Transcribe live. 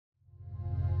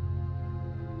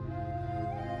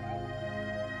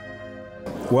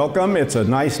Welcome. It's a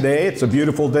nice day. It's a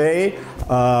beautiful day.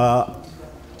 I'm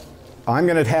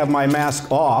going to have my mask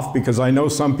off because I know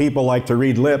some people like to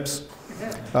read lips.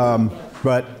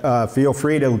 But feel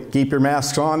free to keep your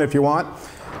masks on if you want.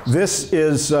 This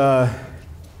is not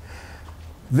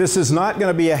going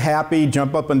to be a happy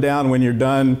jump up and down when you're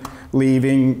done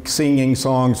leaving, singing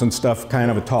songs and stuff kind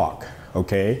of a talk,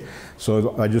 okay?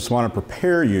 So I just want to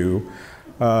prepare you.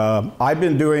 I've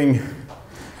been doing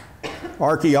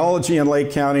archaeology in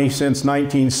Lake County since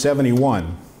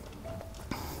 1971.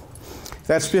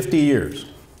 That's 50 years.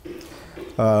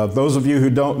 Those of you who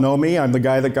don't know me, I'm the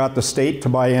guy that got the state to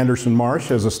buy Anderson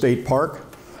Marsh as a state park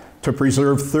to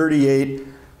preserve 38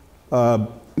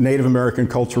 Native American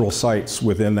cultural sites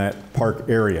within that park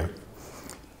area.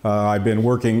 I've been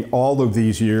working all of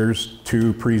these years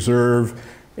to preserve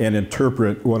and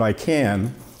interpret what I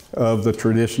can of the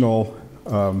traditional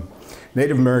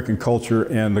Native American culture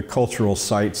and the cultural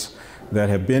sites that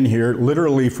have been here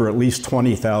literally for at least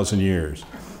 20,000 years.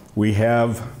 We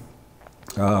have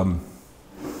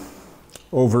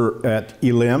over at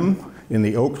Elim in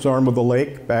the Oaks arm of the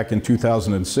lake back in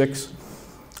 2006,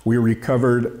 we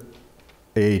recovered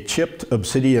a chipped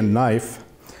obsidian knife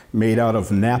made out of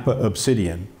Napa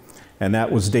obsidian, and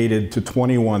that was dated to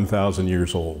 21,000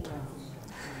 years old.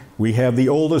 We have the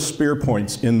oldest spear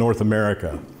points in North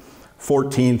America,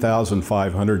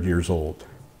 14,500 years old.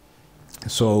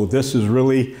 So this is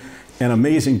really an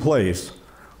amazing place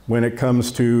when it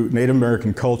comes to Native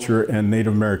American culture and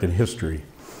Native American history.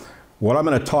 What I'm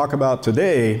going to talk about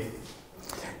today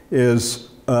is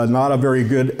not a very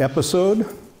good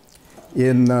episode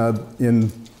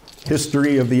in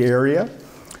history of the area.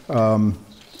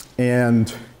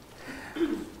 And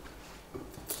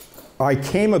I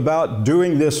came about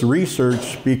doing this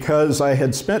research because I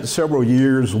had spent several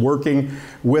years working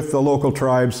with the local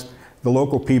tribes, the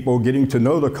local people, getting to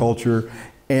know the culture,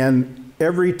 and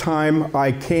every time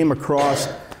I came across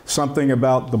something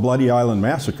about the Bloody Island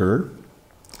Massacre,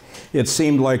 it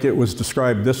seemed like it was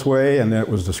described this way, and then it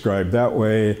was described that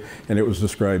way, and it was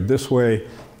described this way,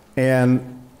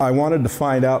 and I wanted to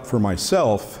find out for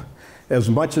myself as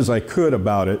much as I could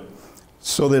about it,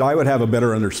 so that I would have a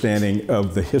better understanding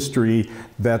of the history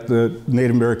that the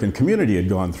Native American community had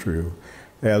gone through,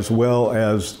 as well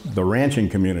as the ranching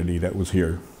community that was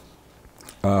here.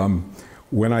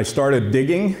 When I started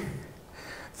digging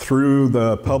through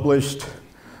the published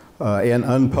and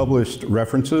unpublished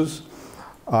references,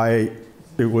 it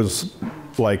was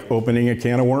like opening a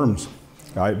can of worms.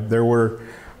 I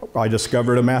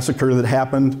discovered a massacre that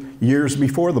happened years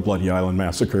before the Bloody Island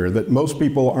Massacre that most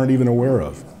people aren't even aware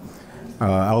of.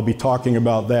 I'll be talking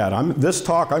about that. This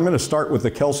talk, I'm going to start with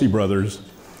the Kelsey brothers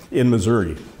in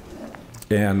Missouri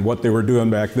and what they were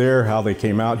doing back there, how they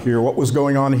came out here, what was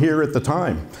going on here at the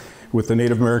time with the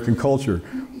Native American culture,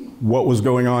 what was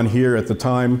going on here at the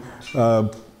time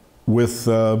with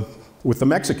the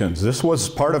Mexicans. This was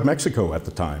part of Mexico at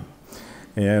the time,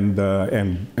 and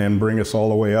bring us all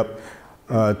the way up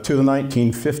to the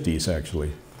 1950s,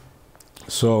 actually.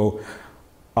 So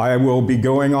I will be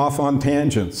going off on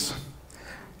tangents.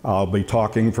 I'll be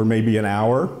talking for maybe an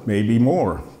hour, maybe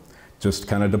more. Just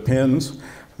kind of depends.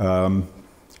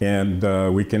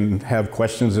 We can have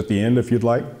questions at the end if you'd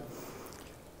like.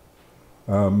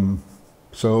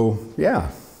 So,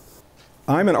 yeah.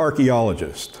 I'm an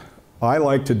archaeologist. I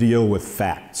like to deal with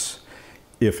facts.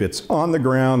 If it's on the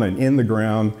ground and in the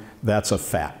ground, that's a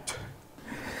fact.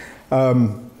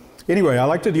 Anyway, I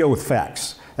like to deal with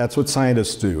facts. That's what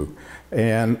scientists do.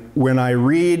 And when I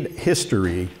read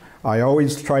history, I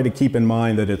always try to keep in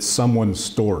mind that it's someone's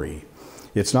story.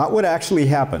 It's not what actually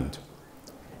happened.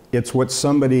 It's what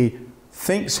somebody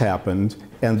thinks happened,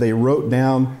 and they wrote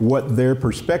down what their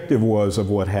perspective was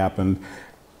of what happened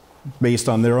based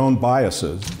on their own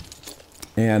biases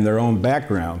and their own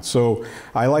background. So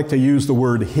I like to use the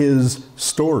word his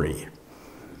story.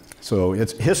 So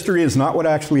history is not what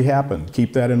actually happened.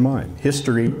 Keep that in mind.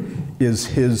 History is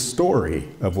his story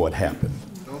of what happened.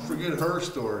 Don't forget her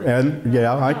story. And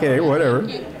yeah, okay, whatever.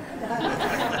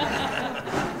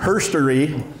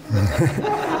 Herstory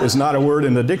is not a word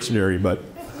in the dictionary, but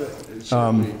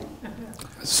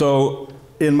so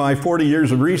in my 40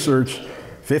 years of research,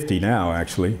 50 now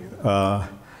actually,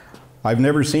 I've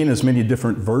never seen as many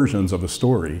different versions of a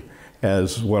story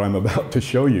as what I'm about to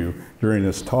show you during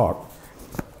this talk.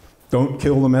 Don't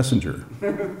kill the messenger,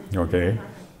 okay?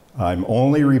 I'm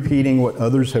only repeating what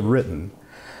others have written.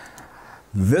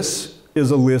 This is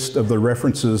a list of the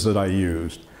references that I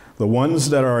used. The ones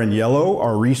that are in yellow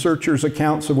are researchers'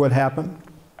 accounts of what happened.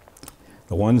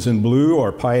 The ones in blue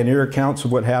are pioneer accounts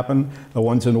of what happened. The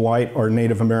ones in white are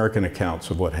Native American accounts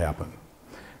of what happened.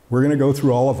 We're going to go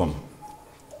through all of them.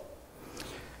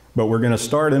 But we're going to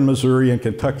start in Missouri and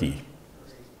Kentucky.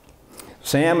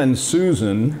 Sam and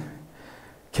Susan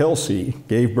Kelsey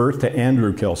gave birth to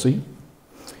Andrew Kelsey.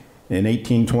 In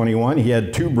 1821, he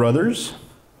had two brothers,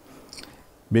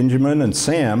 Benjamin and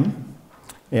Sam,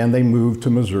 and they moved to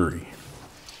Missouri.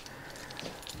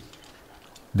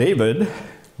 David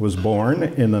was born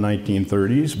in the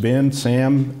 1930s. Ben,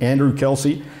 Sam, Andrew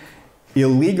Kelsey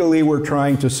illegally were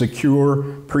trying to secure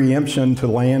preemption to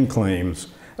land claims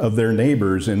of their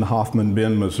neighbors in Hoffman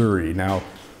Bend, Missouri. Now,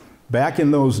 back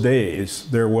in those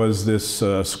days, there was this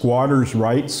squatters'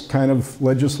 rights kind of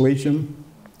legislation.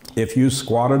 If you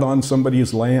squatted on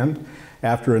somebody's land,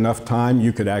 after enough time,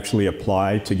 you could actually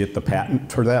apply to get the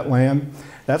patent for that land.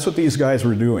 That's what these guys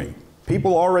were doing.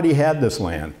 People already had this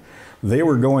land. They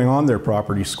were going on their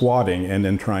property, squatting, and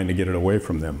then trying to get it away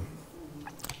from them.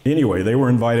 Anyway, they were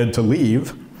invited to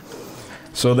leave,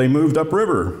 so they moved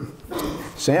upriver.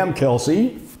 Sam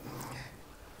Kelsey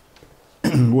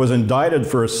was indicted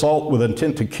for assault with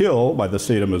intent to kill by the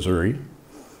state of Missouri.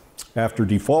 After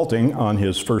defaulting on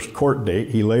his first court date,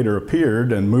 he later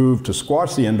appeared and moved to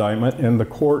squash the indictment, and the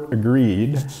court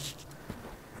agreed.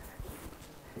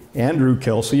 Andrew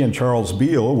Kelsey and Charles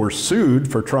Beale were sued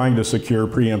for trying to secure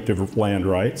preemptive land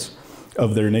rights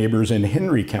of their neighbors in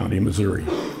Henry County, Missouri.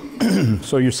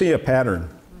 So you see a pattern.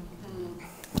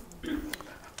 Let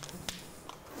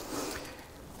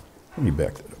me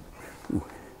back that up. Ooh.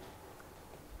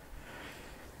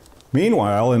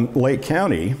 Meanwhile, in Lake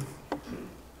County,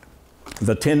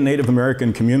 the 10 Native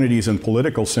American communities and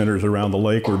political centers around the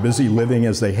lake were busy living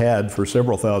as they had for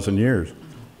several thousand years.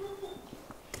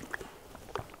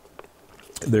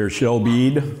 Their shell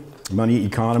bead, money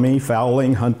economy,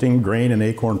 fowling, hunting, grain, and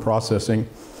acorn processing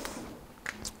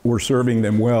were serving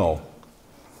them well.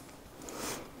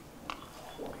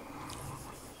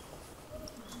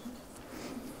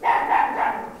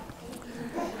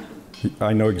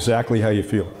 I know exactly how you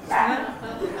feel.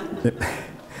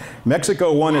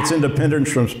 Mexico won its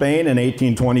independence from Spain in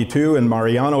 1822, and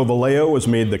Mariano Vallejo was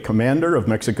made the commander of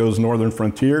Mexico's northern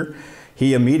frontier.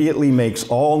 He immediately makes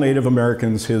all Native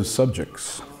Americans his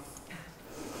subjects.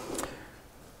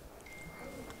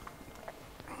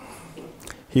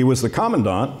 He was the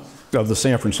commandant of the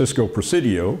San Francisco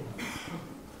Presidio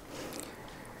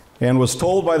and was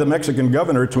told by the Mexican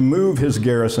governor to move his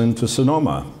garrison to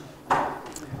Sonoma.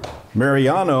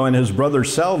 Mariano and his brother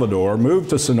Salvador moved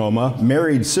to Sonoma,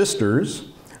 married sisters,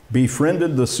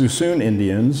 befriended the Suisun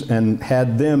Indians, and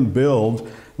had them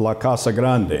build La Casa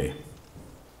Grande.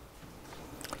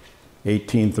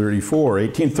 1834.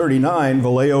 1839,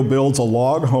 Vallejo builds a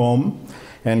log home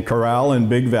and corral in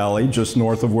Big Valley, just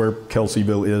north of where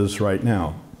Kelseyville is right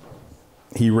now.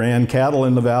 He ran cattle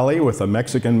in the valley with a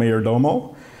Mexican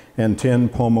mayordomo and 10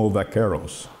 pomo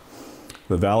vaqueros.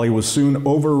 The valley was soon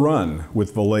overrun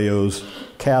with Vallejo's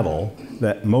cattle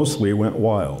that mostly went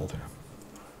wild.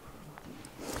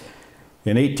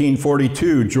 In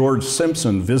 1842, George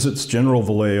Simpson visits General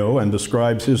Vallejo and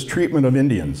describes his treatment of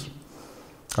Indians.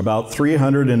 About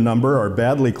 300 in number are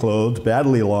badly clothed,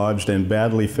 badly lodged, and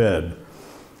badly fed.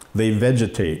 They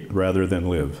vegetate rather than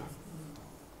live.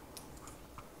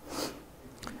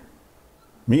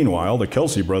 Meanwhile, the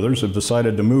Kelsey brothers have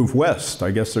decided to move west.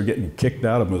 I guess they're getting kicked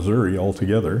out of Missouri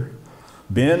altogether.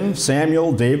 Ben,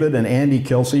 Samuel, David, and Andy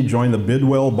Kelsey joined the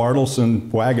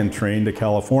Bidwell-Bartleson wagon train to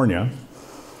California.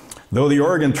 Though the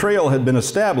Oregon Trail had been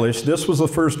established, this was the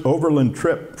first overland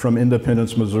trip from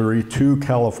Independence, Missouri to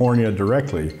California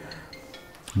directly.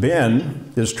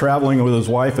 Ben is traveling with his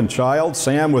wife and child,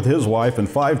 Sam with his wife and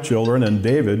 5 children, and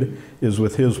David is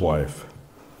with his wife.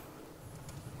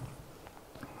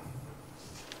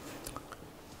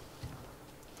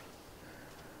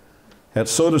 At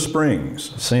Soda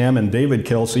Springs, Sam and David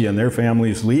Kelsey and their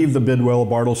families leave the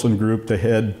Bidwell-Bartleson group to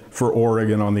head for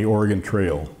Oregon on the Oregon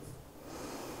Trail.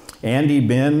 Andy,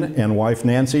 Ben, and wife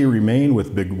Nancy remain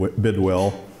with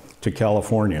Bidwell to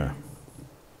California.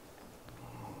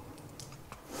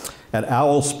 At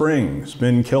Owl Springs,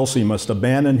 Ben Kelsey must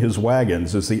abandon his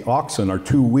wagons as the oxen are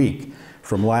too weak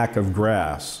from lack of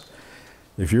grass.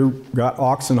 If you've got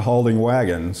oxen hauling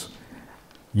wagons,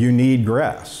 you need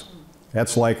grass.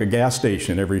 That's like a gas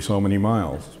station every so many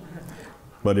miles.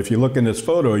 But if you look in this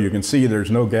photo, you can see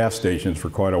there's no gas stations for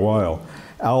quite a while.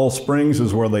 Owl Springs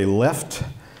is where they left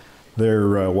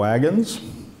their wagons,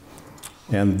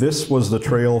 and this was the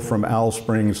trail from Owl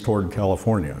Springs toward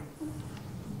California.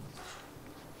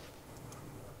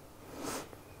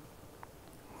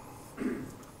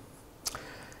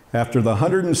 After the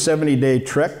 170-day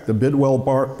trek, the Bidwell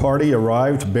party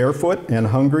arrived barefoot and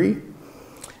hungry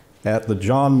at the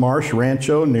John Marsh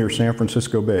Rancho near San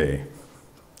Francisco Bay.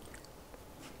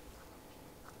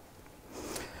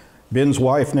 Ben's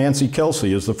wife, Nancy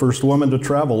Kelsey, is the first woman to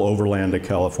travel overland to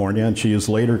California, and she is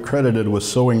later credited with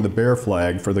sewing the bear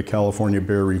flag for the California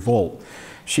Bear Revolt.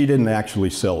 She didn't actually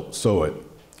sew it.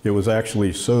 It was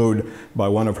actually sewed by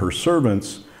one of her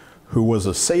servants who was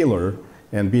a sailor,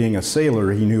 and being a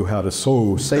sailor, he knew how to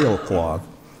sew sailcloth,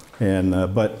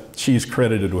 but she's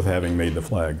credited with having made the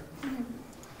flag.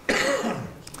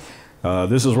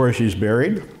 This is where she's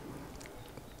buried,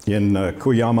 in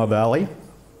Cuyama Valley,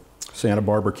 Santa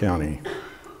Barbara County.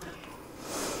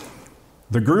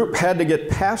 The group had to get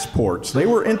passports. They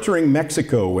were entering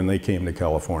Mexico when they came to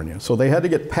California, so they had to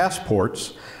get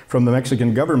passports from the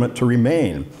Mexican government to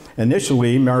remain.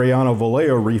 Initially, Mariano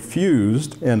Vallejo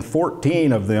refused, and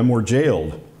 14 of them were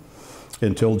jailed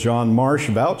until John Marsh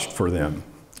vouched for them.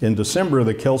 In December,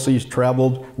 the Kelseys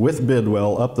traveled with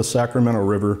Bidwell up the Sacramento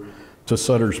River to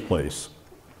Sutter's place.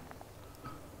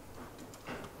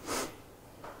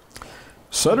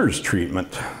 Sutter's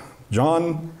treatment.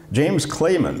 James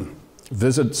Clayman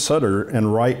visits Sutter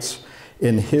and writes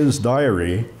in his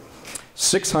diary,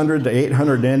 600 to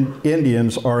 800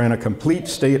 Indians are in a complete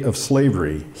state of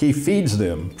slavery. He feeds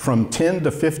them from 10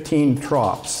 to 15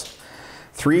 troughs,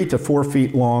 3 to 4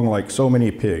 feet long like so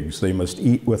many pigs. They must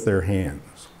eat with their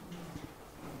hands.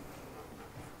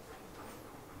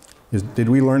 Did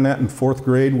we learn that in 4th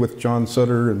grade with John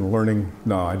Sutter and learning?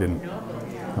 No, I didn't.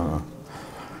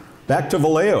 Back to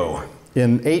Vallejo.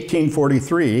 In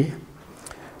 1843,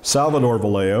 Salvador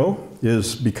Vallejo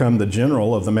is become the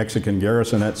general of the Mexican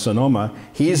garrison at Sonoma.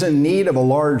 He's in need of a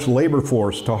large labor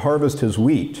force to harvest his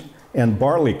wheat and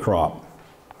barley crop.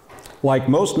 Like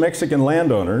most Mexican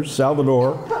landowners,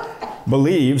 Salvador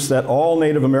believes that all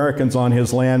Native Americans on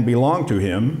his land belong to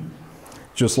him,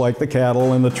 just like the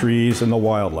cattle and the trees and the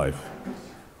wildlife.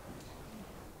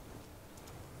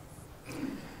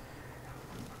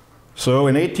 So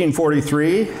in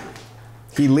 1843,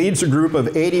 he leads a group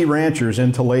of 80 ranchers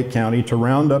into Lake County to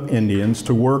round up Indians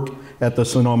to work at the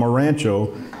Sonoma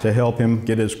Rancho to help him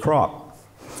get his crop.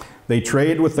 They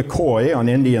trade with the Khoi on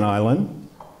Indian Island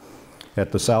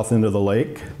at the south end of the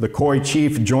lake. The Khoi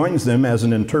chief joins them as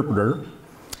an interpreter.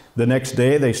 The next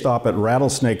day, they stop at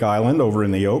Rattlesnake Island over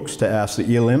in the Oaks to ask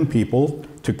the Elim people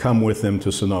to come with them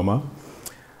to Sonoma.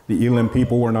 The Elim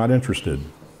people were not interested.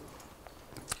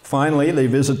 Finally, they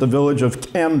visit the village of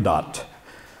Camdot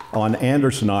on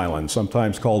Anderson Island,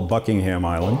 sometimes called Buckingham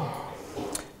Island.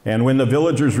 And when the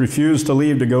villagers refused to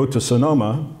leave to go to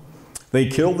Sonoma, they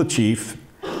killed the chief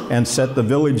and set the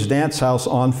village dance house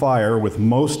on fire with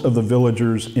most of the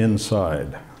villagers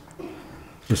inside.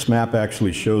 This map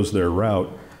actually shows their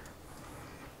route.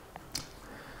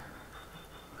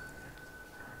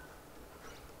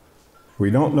 We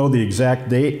don't know the exact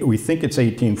date. We think it's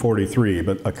 1843,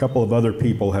 but a couple of other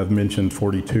people have mentioned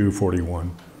 42,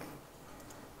 41.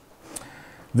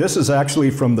 This is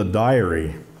actually from the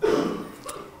diary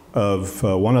of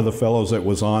one of the fellows that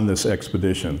was on this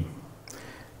expedition.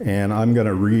 And I'm going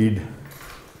to read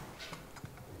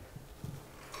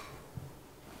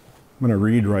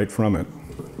right from it.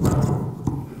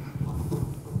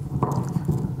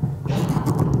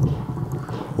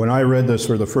 When I read this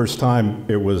for the first time,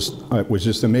 it was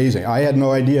just amazing. I had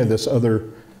no idea this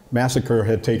other massacre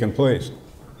had taken place.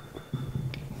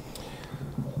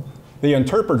 The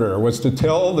interpreter was to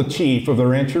tell the chief of the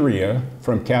rancheria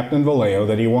from Captain Vallejo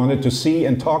that he wanted to see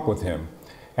and talk with him.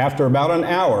 After about an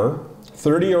hour,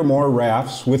 30 or more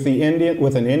rafts with an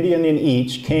Indian in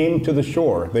each came to the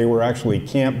shore. They were actually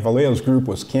camped, Vallejo's group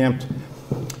was camped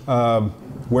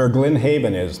where Glen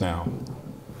Haven is now.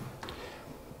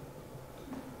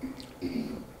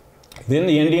 Then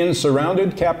the Indians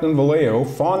surrounded Captain Vallejo,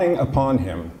 fawning upon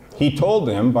him. He told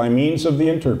them, by means of the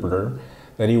interpreter,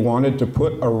 that he wanted to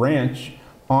put a ranch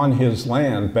on his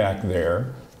land back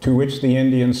there, to which the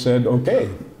Indians said, okay.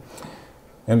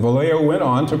 And Vallejo went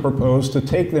on to propose to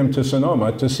take them to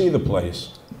Sonoma to see the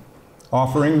place,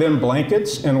 offering them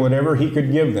blankets and whatever he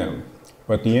could give them.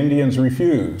 But the Indians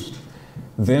refused.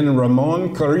 Then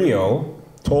Ramon Carrillo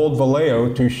told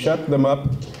Vallejo to shut them up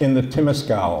in the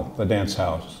Temescal, the dance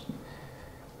house.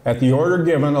 At the order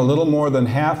given, a little more than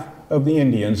half of the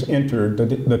Indians entered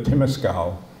the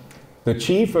Temescal. The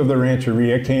chief of the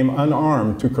rancheria came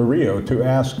unarmed to Carrillo to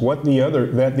ask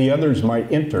that the others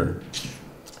might enter.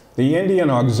 The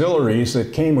Indian auxiliaries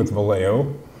that came with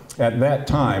Vallejo at that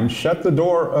time shut the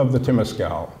door of the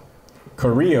Temescal,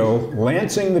 Carrillo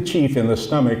lancing the chief in the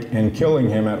stomach and killing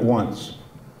him at once.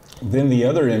 Then the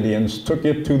other Indians took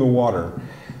it to the water.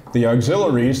 The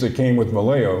auxiliaries that came with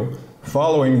Vallejo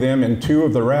following them in 2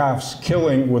 of the rafts,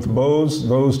 killing with bows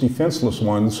those defenseless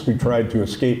ones who tried to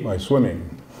escape by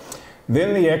swimming.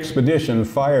 Then the expedition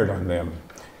fired on them,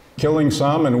 killing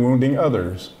some and wounding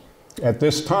others. At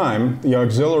this time, the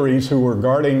auxiliaries who were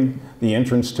guarding the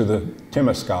entrance to the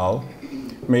Temescal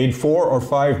made 4 or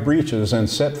 5 breaches and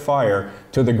set fire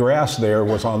to the grass there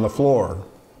was on the floor.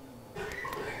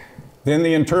 Then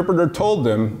the interpreter told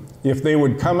them if they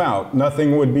would come out,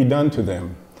 nothing would be done to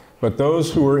them. But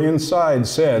those who were inside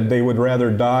said they would rather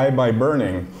die by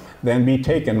burning than be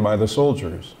taken by the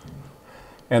soldiers.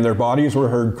 And their bodies were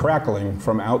heard crackling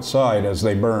from outside as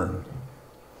they burned.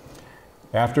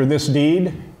 After this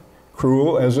deed,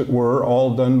 cruel as it were,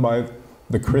 all done by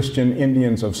the Christian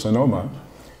Indians of Sonoma,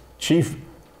 Chief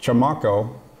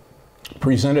Chamaco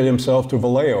presented himself to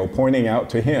Vallejo, pointing out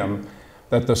to him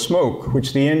that the smoke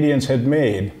which the Indians had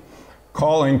made,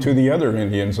 calling to the other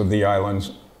Indians of the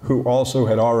islands, who also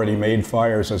had already made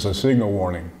fires as a signal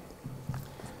warning.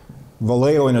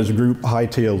 Vallejo and his group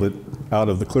hightailed it out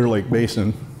of the Clear Lake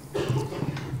Basin,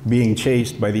 being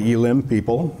chased by the Elim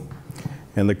people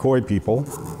and the Khoi people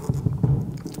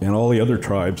and all the other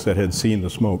tribes that had seen the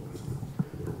smoke.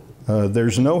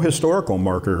 There's no historical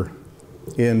marker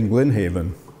in Glen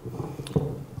Haven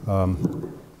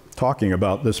talking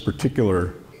about this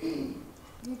particular. You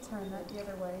turn that the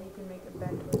other way, you can make it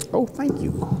backwards. Oh, thank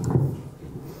you.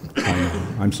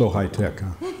 I'm so high tech,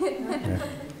 huh? Yeah.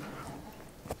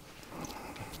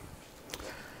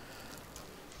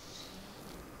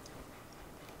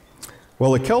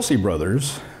 Well, the Kelsey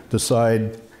brothers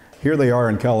decide, here they are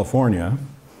in California.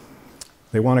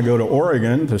 They want to go to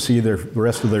Oregon to see the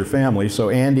rest of their family. So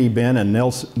Andy, Ben, and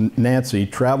Nancy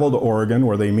travel to Oregon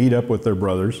where they meet up with their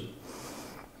brothers.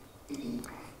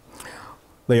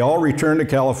 They all return to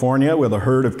California with a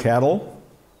herd of cattle.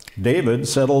 David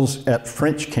settles at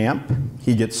French Camp.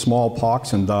 He gets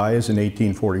smallpox and dies in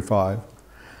 1845.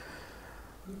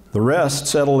 The rest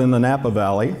settle in the Napa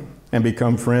Valley and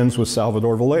become friends with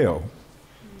Salvador Vallejo.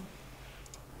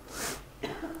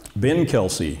 Ben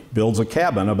Kelsey builds a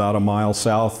cabin about a mile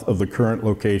south of the current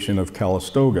location of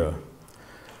Calistoga.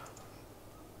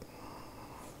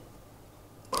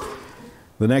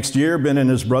 The next year, Ben and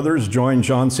his brothers joined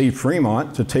John C.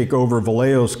 Fremont to take over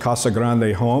Vallejo's Casa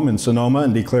Grande home in Sonoma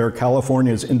and declare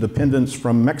California's independence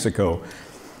from Mexico.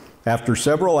 After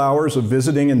several hours of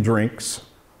visiting and drinks,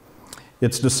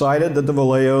 it's decided that the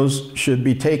Vallejos should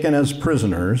be taken as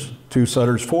prisoners to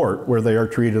Sutter's Fort, where they are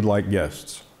treated like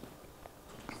guests.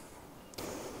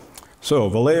 So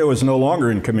Vallejo is no longer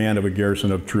in command of a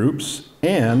garrison of troops,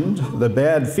 and the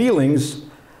bad feelings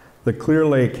the Clear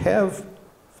Lake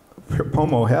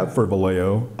Pomo have for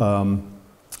Vallejo,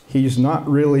 he's not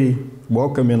really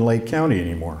welcome in Lake County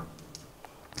anymore.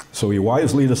 So he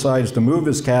wisely decides to move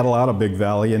his cattle out of Big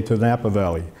Valley into Napa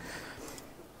Valley.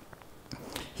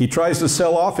 He tries to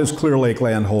sell off his Clear Lake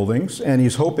land holdings, and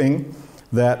he's hoping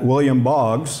that William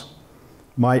Boggs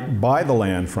might buy the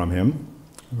land from him.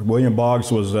 William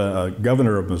Boggs was a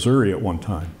governor of Missouri at one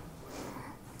time.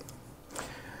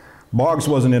 Boggs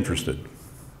wasn't interested.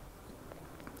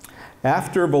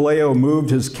 After Vallejo moved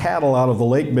his cattle out of the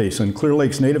lake basin, Clear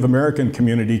Lake's Native American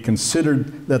community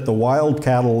considered that the wild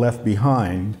cattle left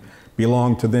behind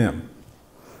belonged to them.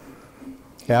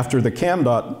 After the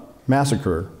Camdot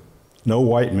massacre, no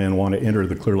white men want to enter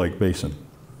the Clear Lake Basin.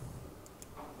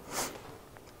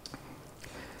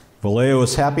 Vallejo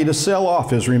is happy to sell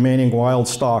off his remaining wild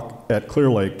stock at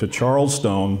Clear Lake to Charles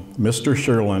Stone, Mr.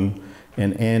 Sherlin,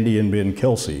 and Andy and Ben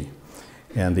Kelsey.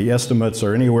 And the estimates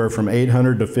are anywhere from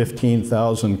 800 to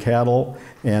 15,000 cattle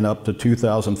and up to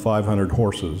 2,500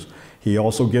 horses. He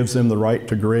also gives them the right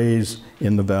to graze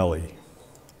in the valley.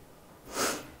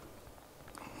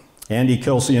 Andy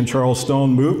Kelsey and Charles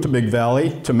Stone moved to Big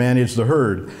Valley to manage the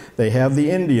herd. They have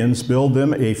the Indians build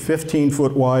them a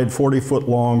 15-foot wide, 40-foot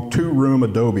long, 2-room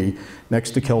adobe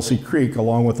next to Kelsey Creek,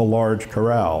 along with a large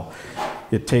corral.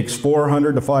 It takes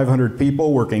 400 to 500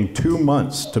 people working 2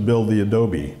 months to build the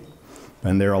adobe,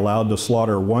 and they're allowed to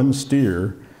slaughter 1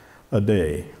 steer a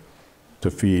day to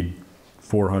feed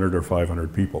 400 or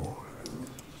 500 people.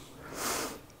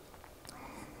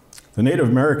 The Native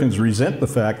Americans resent the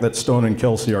fact that Stone and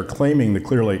Kelsey are claiming the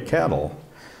Clear Lake cattle.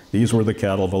 These were the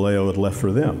cattle Vallejo had left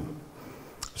for them.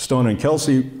 Stone and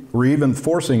Kelsey were even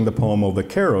forcing the Pomo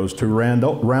vaqueros to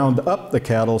round up the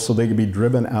cattle so they could be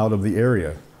driven out of the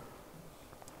area.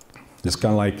 It's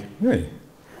kind of like, hey,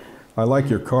 I like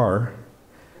your car.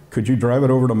 Could you drive it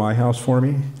over to my house for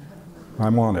me?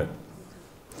 I'm on it.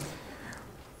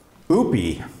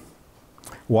 Upi,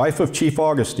 wife of Chief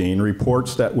Augustine,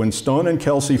 reports that when Stone and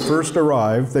Kelsey first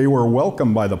arrived, they were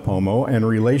welcomed by the Pomo and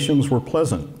relations were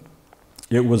pleasant.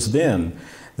 It was then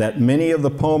that many of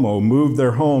the Pomo moved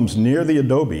their homes near the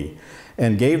adobe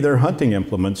and gave their hunting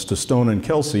implements to Stone and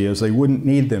Kelsey as they wouldn't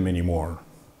need them anymore.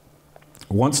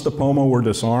 Once the Pomo were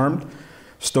disarmed,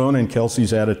 Stone and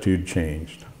Kelsey's attitude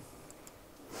changed.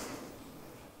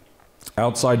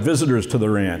 Outside visitors to the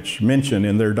ranch mention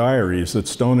in their diaries that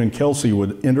Stone and Kelsey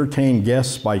would entertain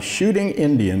guests by shooting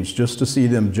Indians just to see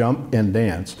them jump and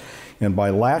dance, and by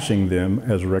lashing them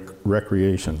as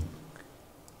recreation.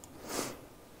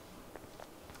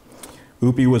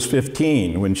 Upi was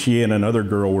 15 when she and another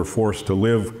girl were forced to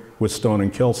live with Stone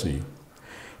and Kelsey.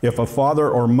 If a father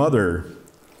or mother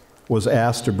was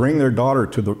asked to bring their daughter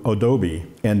to the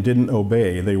adobe and didn't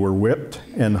obey, they were whipped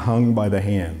and hung by the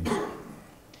hands.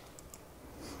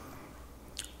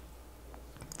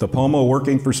 The Pomo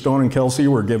working for Stone and Kelsey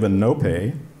were given no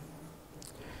pay.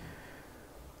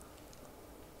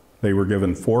 They were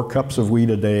given 4 cups of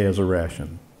wheat a day as a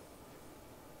ration.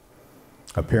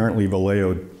 Apparently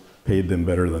Vallejo paid them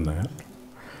better than that.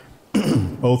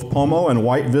 Both Pomo and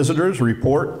white visitors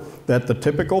report that the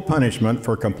typical punishment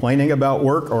for complaining about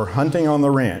work or hunting on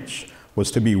the ranch was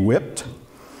to be whipped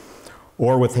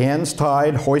or with hands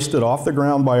tied, hoisted off the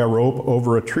ground by a rope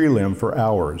over a tree limb for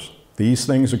hours. These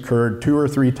things occurred 2 or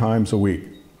 3 times a week.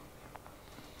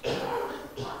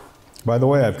 By the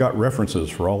way, I've got references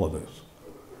for all of this.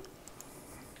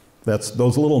 That's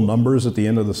those little numbers at the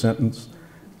end of the sentence.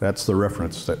 That's the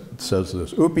reference that says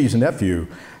this. Upi's nephew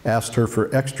asked her for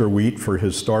extra wheat for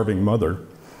his starving mother.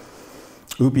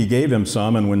 Upi gave him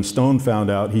some, and when Stone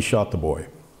found out, he shot the boy.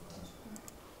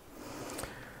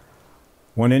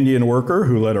 One Indian worker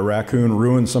who let a raccoon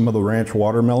ruin some of the ranch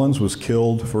watermelons was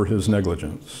killed for his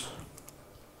negligence.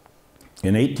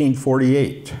 In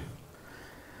 1848,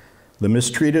 the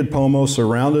mistreated Pomo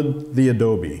surrounded the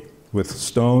adobe with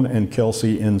Stone and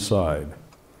Kelsey inside.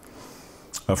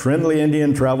 A friendly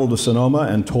Indian traveled to Sonoma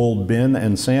and told Ben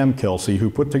and Sam Kelsey,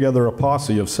 who put together a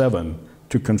posse of 7,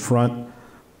 to confront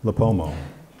the Pomo.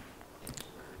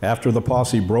 After the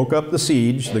posse broke up the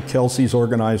siege, the Kelseys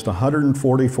organized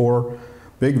 144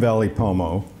 Big Valley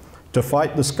Pomo to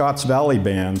fight the Scotts Valley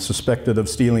band suspected of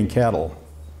stealing cattle.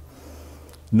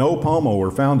 No Pomo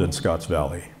were found in Scotts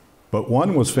Valley, but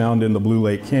one was found in the Blue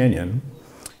Lake Canyon.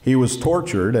 He was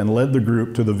tortured and led the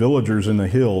group to the villagers in the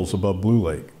hills above Blue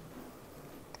Lake.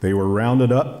 They were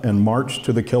rounded up and marched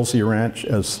to the Kelsey Ranch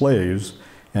as slaves,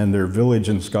 and their village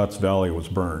in Scotts Valley was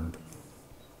burned.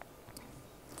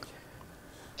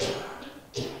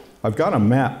 I've got a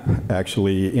map,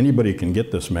 actually. Anybody can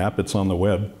get this map. It's on the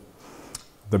web.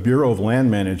 The Bureau of Land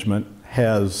Management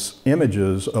has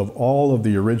images of all of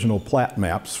the original plat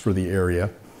maps for the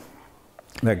area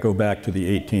that go back to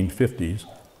the 1850s.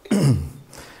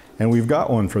 And we've got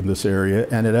one from this area,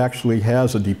 and it actually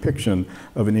has a depiction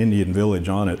of an Indian village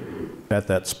on it at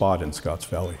that spot in Scotts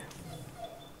Valley.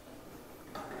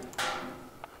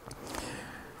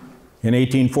 In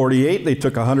 1848, they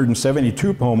took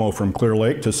 172 Pomo from Clear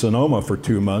Lake to Sonoma for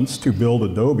 2 months to build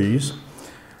adobes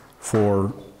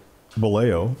for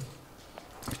Vallejo.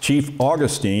 Chief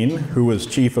Augustine, who was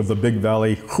chief of the Big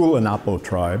Valley Hulanapo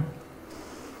tribe,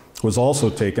 was also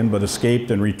taken but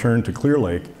escaped and returned to Clear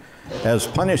Lake. As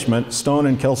punishment, Stone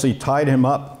and Kelsey tied him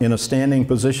up in a standing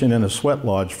position in a sweat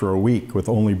lodge for a week with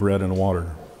only bread and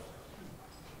water.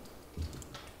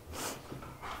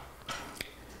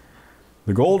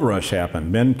 The gold rush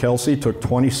happened. Ben Kelsey took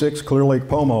 26 Clear Lake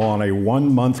Pomo on a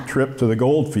 1-month trip to the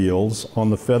gold fields on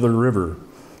the Feather River.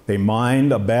 They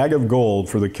mined a bag of gold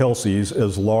for the Kelseys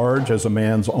as large as a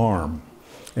man's arm,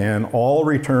 and all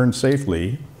returned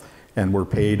safely and were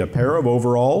paid a pair of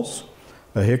overalls,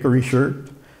 a hickory shirt,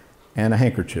 and a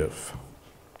handkerchief.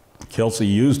 Kelsey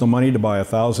used the money to buy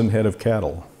 1,000 head of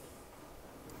cattle.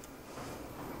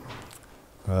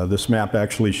 This map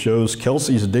actually shows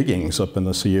Kelsey's diggings up in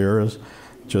the Sierras,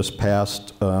 just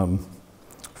past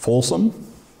Folsom,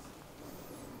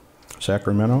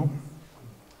 Sacramento.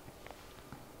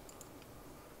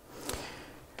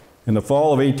 In the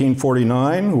fall of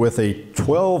 1849, with a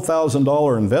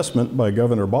 $12,000 investment by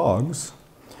Governor Boggs,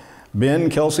 Ben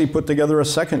Kelsey put together a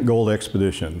second gold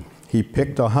expedition. He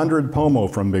picked 100 Pomo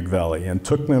from Big Valley and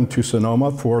took them to Sonoma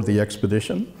for the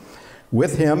expedition.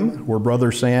 With him were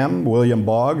Brother Sam, William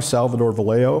Boggs, Salvador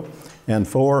Vallejo, and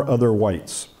 4 other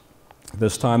whites.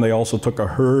 This time they also took a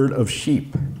herd of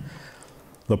sheep.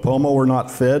 The Pomo were not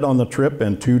fed on the trip,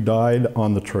 and 2 died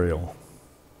on the trail.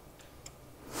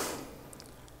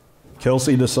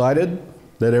 Kelsey decided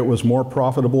that it was more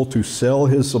profitable to sell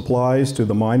his supplies to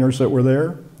the miners that were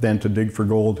there than to dig for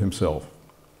gold himself.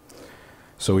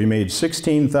 So he made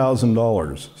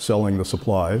 $16,000 selling the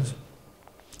supplies.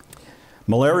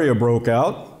 Malaria broke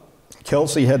out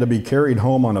Kelsey had to be carried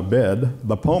home on a bed.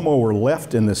 The Pomo were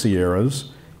left in the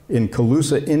Sierras in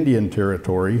Calusa Indian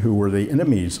Territory, who were the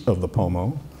enemies of the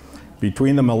Pomo.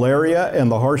 Between the malaria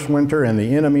and the harsh winter and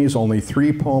the enemies, only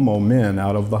 3 Pomo men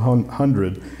out of the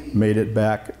 100 made it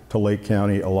back to Lake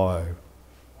County alive.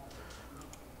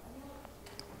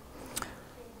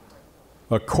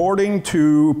 According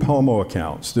to Pomo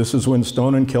accounts, this is when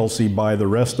Stone and Kelsey buy the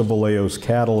rest of Vallejo's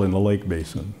cattle in the lake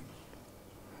basin.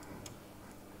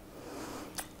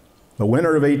 The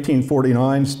winter of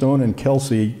 1849, Stone and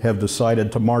Kelsey have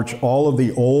decided to march all of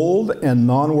the old and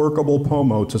non-workable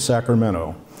Pomo to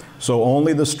Sacramento, so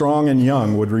only the strong and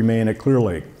young would remain at Clear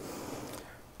Lake.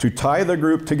 To tie the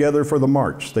group together for the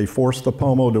march, they forced the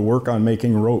Pomo to work on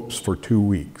making ropes for 2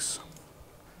 weeks.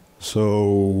 So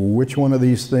which one of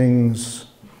these things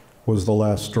was the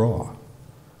last straw?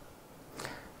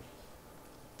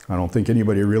 I don't think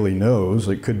anybody really knows.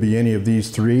 It could be any of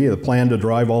these 3. The plan to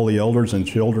drive all the elders and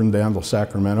children down to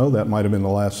Sacramento, that might have been the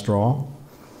last straw.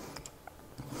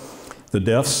 The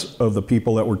deaths of the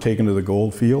people that were taken to the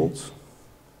gold fields.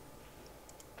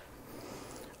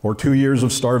 Or 2 years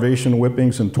of starvation,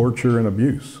 whippings, and torture and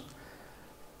abuse.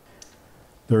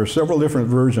 There are several different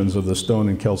versions of the Stone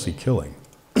and Kelsey killing.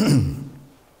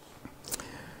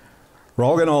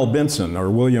 Rolganal Benson, or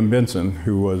William Benson,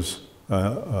 who was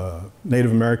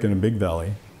Native American in Big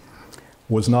Valley,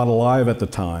 was not alive at the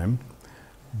time,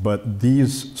 but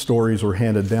these stories were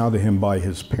handed down to him by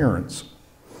his parents.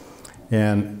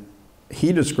 And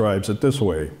he describes it this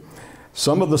way.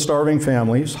 Some of the starving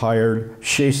families hired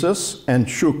Shasus and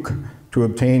Shuk to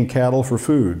obtain cattle for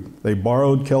food. They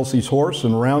borrowed Kelsey's horse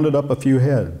and rounded up a few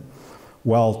head.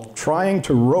 While trying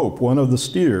to rope one of the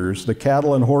steers, the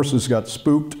cattle and horses got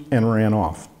spooked and ran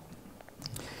off.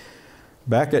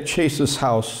 Back at Chase's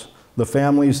house, the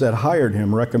families that hired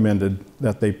him recommended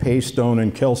that they pay Stone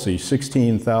and Kelsey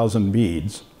 16,000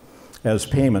 beads as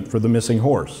payment for the missing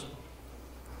horse.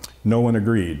 No one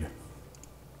agreed.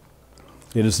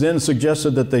 It is then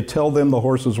suggested that they tell them the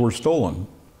horses were stolen.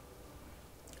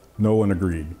 No one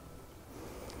agreed.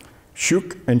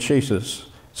 Shuk and Chases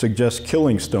suggest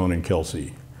killing Stone and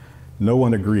Kelsey. No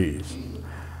one agrees.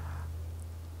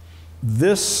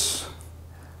 This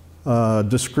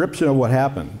description of what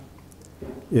happened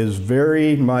is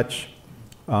very much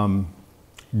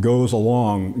goes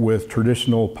along with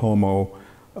traditional Pomo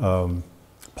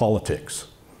politics.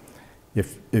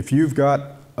 If you've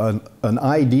got an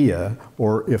idea,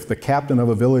 or if the captain of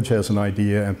a village has an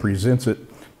idea and presents it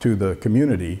to the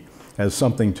community as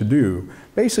something to do,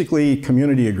 basically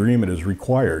community agreement is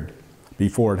required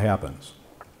before it happens.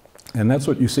 And that's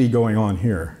what you see going on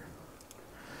here.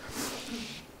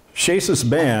 Chase's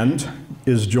band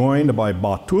is joined by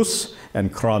Batus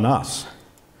and Kranas.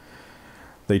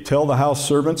 They tell the house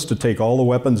servants to take all the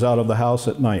weapons out of the house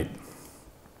at night.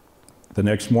 The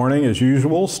next morning, as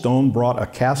usual, Stone brought a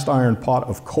cast iron pot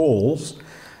of coals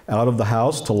out of the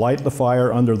house to light the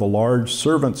fire under the large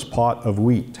servant's pot of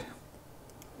wheat.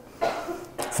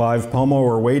 5 Pomo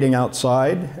were waiting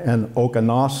outside, and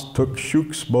Okanas took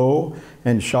Shuk's bow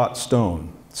and shot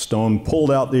Stone. Stone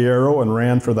pulled out the arrow and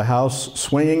ran for the house,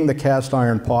 swinging the cast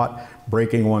iron pot,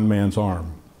 breaking one man's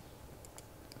arm.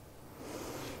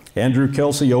 Andrew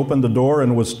Kelsey opened the door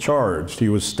and was charged. He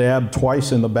was stabbed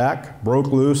twice in the back, broke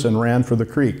loose, and ran for the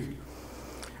creek.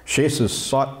 Chases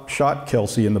shot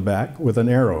Kelsey in the back with an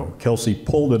arrow. Kelsey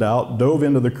pulled it out, dove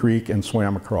into the creek, and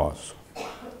swam across.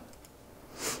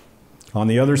 On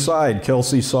the other side,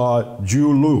 Kelsey saw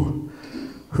Julu,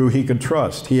 who he could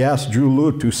trust. He asked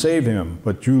Julu to save him,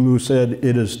 but Julu said,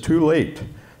 "It is too late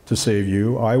to save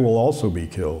you. I will also be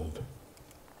killed."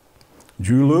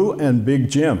 Julu and Big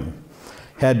Jim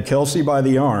had Kelsey by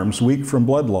the arms, weak from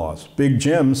blood loss. Big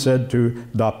Jim said to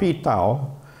Dapitao,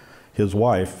 his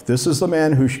wife, "This is the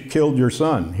man who killed your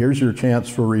son. Here's your chance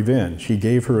for revenge." He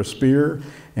gave her a spear,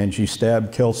 and she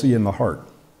stabbed Kelsey in the heart.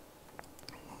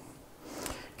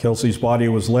 Kelsey's body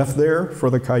was left there for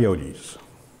the coyotes.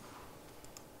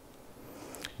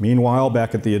 Meanwhile,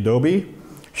 back at the adobe,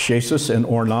 Chasis and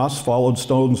Ornas followed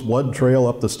Stone's blood trail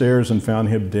up the stairs and found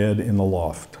him dead in the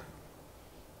loft.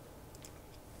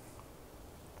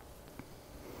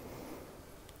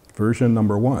 Version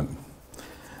number 1.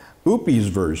 Upi's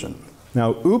version.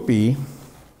 Now, Upi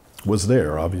was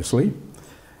there, obviously,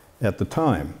 at the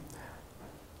time.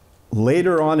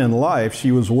 Later on in life,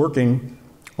 she was working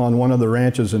on one of the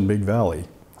ranches in Big Valley.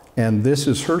 And this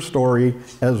is her story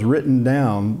as written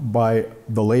down by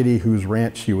the lady whose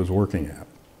ranch she was working at.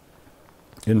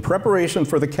 In preparation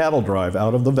for the cattle drive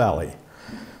out of the valley,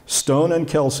 Stone and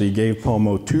Kelsey gave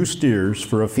Pomo 2 steers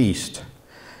for a feast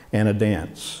and a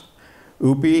dance.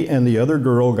 Upi and the other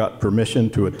girl got permission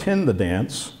to attend the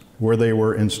dance, where they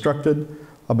were instructed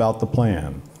about the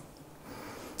plan.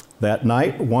 That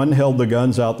night, one held the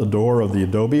guns out the door of the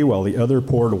adobe while the other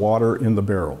poured water in the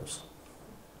barrels.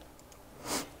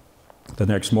 The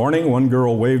next morning, one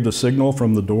girl waved a signal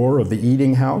from the door of the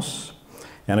eating house,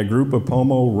 and a group of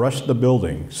Pomo rushed the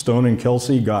building. Stone and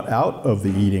Kelsey got out of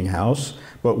the eating house,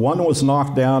 but one was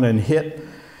knocked down and hit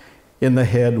in the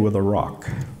head with a rock.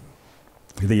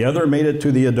 The other made it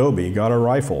to the adobe, got a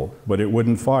rifle, but it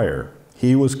wouldn't fire.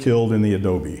 He was killed in the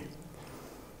adobe.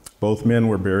 Both men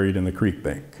were buried in the creek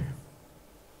bank.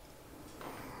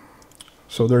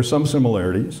 So there's some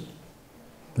similarities.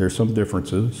 There's some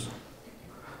differences.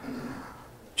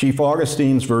 Chief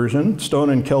Augustine's version, Stone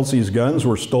and Kelsey's guns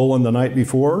were stolen the night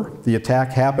before. The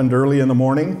attack happened early in the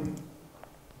morning.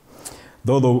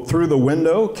 Through the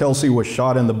window, Kelsey was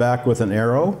shot in the back with an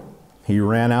arrow. He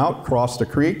ran out, crossed the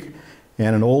creek,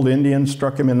 and an old Indian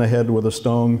struck him in the head with a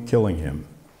stone, killing him.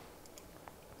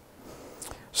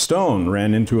 Stone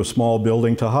ran into a small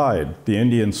building to hide. The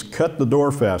Indians cut the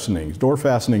door fastenings. Door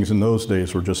fastenings in those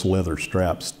days were just leather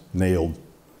straps nailed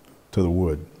to the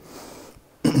wood.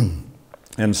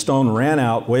 And Stone ran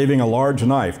out, waving a large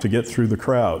knife to get through the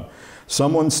crowd.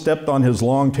 Someone stepped on his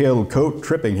long-tailed coat,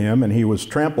 tripping him, and he was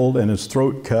trampled and his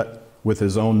throat cut with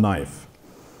his own knife.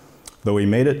 Though he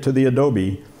made it to the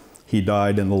adobe, he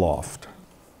died in the loft.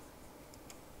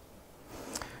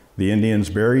 The Indians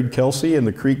buried Kelsey in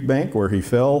the creek bank where he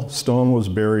fell. Stone was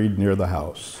buried near the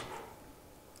house.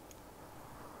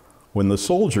 When the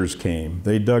soldiers came,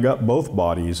 they dug up both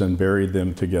bodies and buried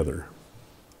them together.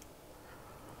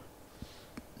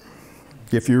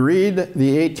 If you read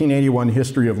the 1881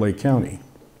 history of Lake County,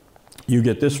 you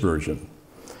get this version.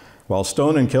 While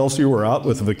Stone and Kelsey were out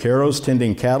with vaqueros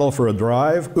tending cattle for a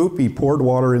drive, Upi poured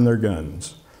water in their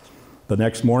guns. The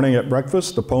next morning at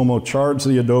breakfast, the Pomo charged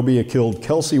the adobe and killed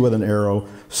Kelsey with an arrow.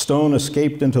 Stone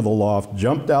escaped into the loft,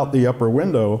 jumped out the upper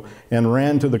window, and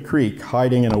ran to the creek,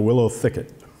 hiding in a willow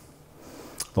thicket.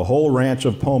 The whole ranch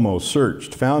of Pomo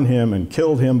searched, found him, and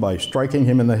killed him by striking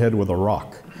him in the head with a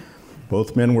rock.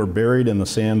 Both men were buried in the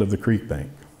sand of the creek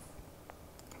bank.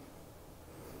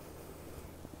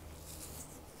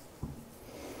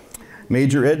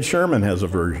 Major Ed Sherman has a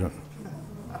version.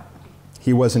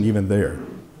 He wasn't even there.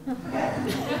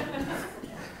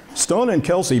 Stone and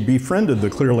Kelsey befriended the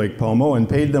Clear Lake Pomo and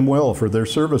paid them well for their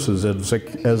services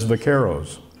as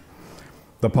vaqueros.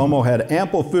 The Pomo had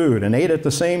ample food and ate at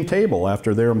the same table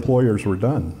after their employers were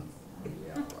done.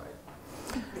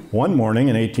 One morning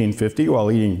in 1850,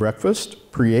 while eating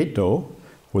breakfast, Prieto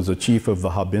was the chief of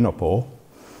the Habinapo,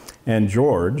 and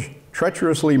George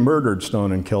treacherously murdered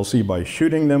Stone and Kelsey by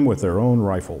shooting them with their own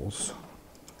rifles.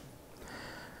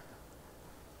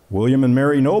 William and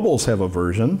Mary Nobles have a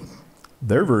version.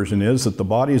 Their version is that the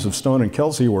bodies of Stone and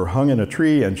Kelsey were hung in a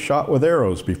tree and shot with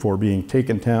arrows before being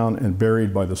taken down and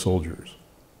buried by the soldiers.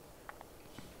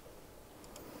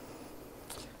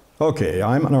 Okay,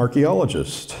 I'm an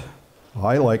archaeologist.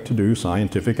 I like to do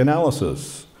scientific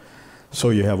analysis. So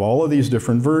you have all of these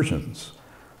different versions.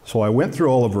 So I went through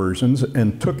all the versions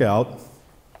and took out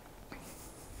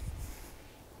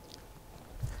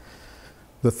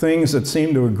the things that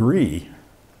seem to agree.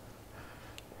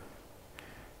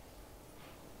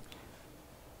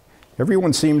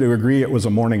 Everyone seemed to agree it was a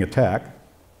morning attack.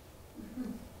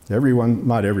 Everyone,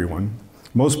 not everyone.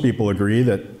 Most people agree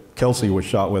that Kelsey was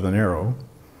shot with an arrow.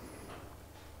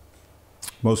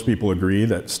 Most people agree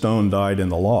that Stone died in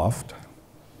the loft.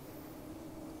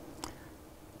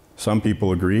 Some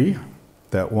people agree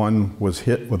that one was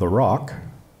hit with a rock,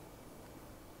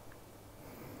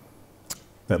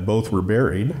 that both were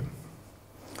buried.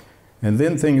 And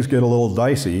then things get a little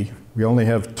dicey. We only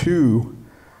have two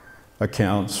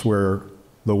accounts where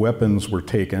the weapons were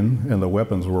taken and the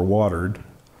weapons were watered,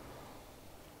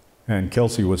 and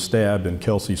Kelsey was stabbed and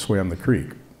Kelsey swam the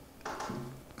creek.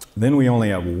 Then we only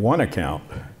have one account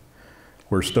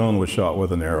where Stone was shot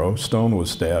with an arrow, Stone was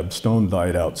stabbed, Stone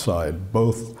died outside,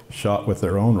 both shot with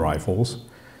their own rifles.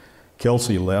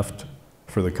 Kelsey left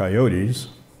for the coyotes,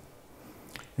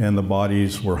 and the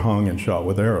bodies were hung and shot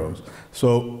with arrows.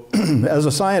 So as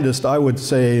a scientist, I would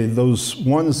say those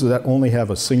ones that only have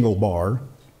a single bar,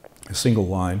 a single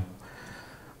line,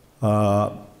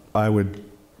 I would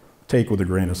take with a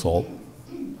grain of salt.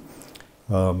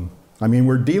 I mean,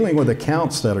 we're dealing with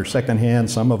accounts that are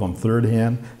secondhand, some of them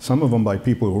third-hand, some of them by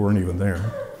people who weren't even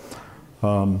there.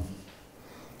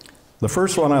 The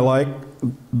first one I like,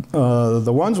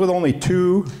 the ones with only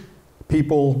two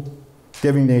people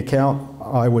giving the account,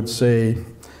 I would say,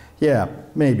 yeah,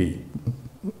 maybe,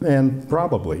 and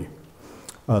probably,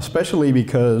 especially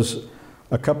because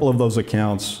A couple of those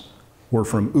accounts were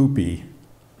from Upi,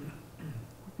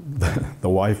 the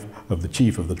wife of the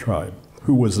chief of the tribe,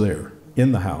 who was there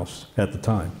in the house at the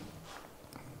time.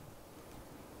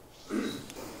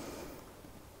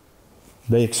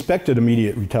 They expected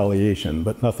immediate retaliation,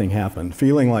 but nothing happened.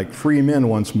 Feeling like free men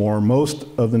once more, most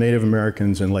of the Native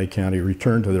Americans in Lake County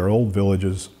returned to their old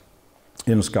villages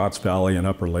in Scotts Valley and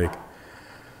Upper Lake.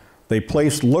 They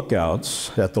placed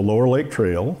lookouts at the Lower Lake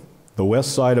Trail, the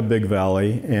west side of Big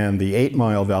Valley, and the 8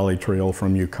 Mile Valley Trail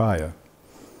from Ukiah.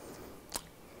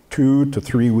 2 to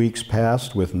 3 weeks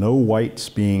passed with no whites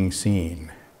being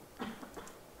seen.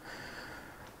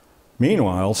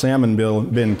 Meanwhile, Sam and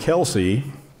Ben Kelsey,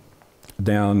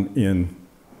 down in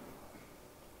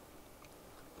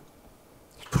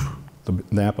the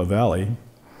Napa Valley,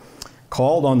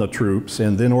 called on the troops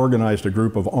and then organized a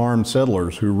group of armed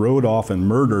settlers who rode off and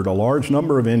murdered a large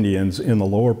number of Indians in the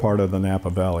lower part of the Napa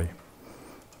Valley.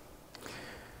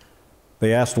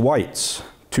 They asked whites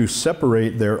to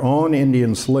separate their own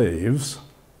Indian slaves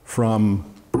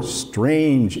from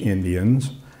strange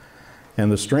Indians,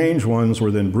 and the strange ones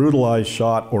were then brutalized,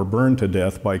 shot, or burned to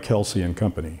death by Kelsey and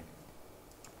company.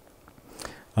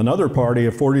 Another party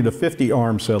of 40 to 50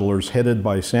 armed settlers headed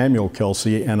by Samuel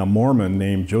Kelsey and a Mormon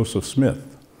named Joseph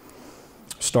Smith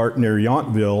start near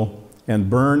Yountville and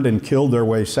burned and killed their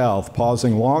way south,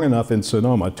 pausing long enough in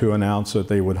Sonoma to announce that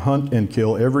they would hunt and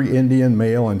kill every Indian,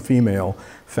 male and female,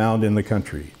 found in the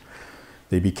country.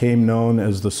 They became known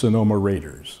as the Sonoma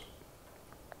Raiders.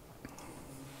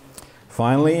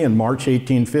 Finally, in March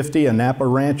 1850, a Napa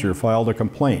rancher filed a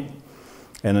complaint,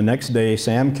 and the next day,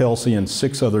 Sam Kelsey and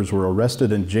 6 others were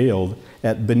arrested and jailed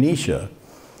at Benicia,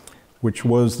 which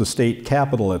was the state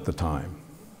capital at the time.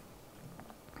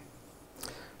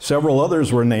 Several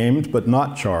others were named but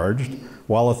not charged,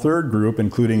 while a third group,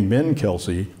 including Ben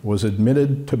Kelsey, was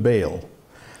admitted to bail.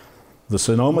 The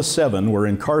Sonoma 7 were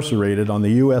incarcerated on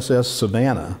the USS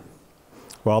Savannah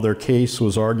while their case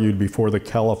was argued before the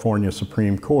California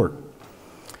Supreme Court.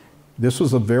 This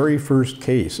was the very first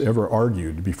case ever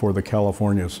argued before the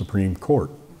California Supreme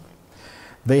Court.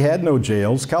 They had no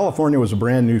jails. California was a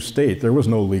brand new state. There was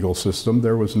no legal system.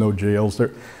 There was no jails.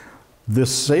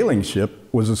 This sailing ship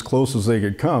was as close as they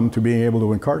could come to being able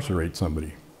to incarcerate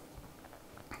somebody.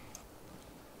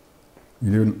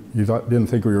 You didn't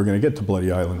think we were going to get to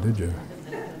Bloody Island, did you?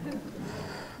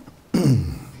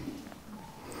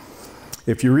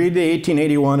 If you read the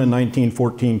 1881 and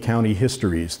 1914 county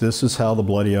histories, this is how the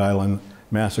Bloody Island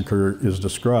massacre is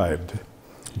described.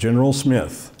 General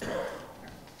Smith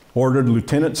ordered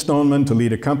Lieutenant Stoneman to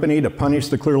lead a company to punish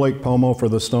the Clear Lake Pomo for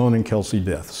the Stone and Kelsey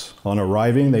deaths. On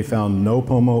arriving, they found no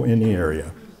Pomo in the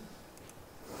area.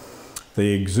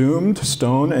 They exhumed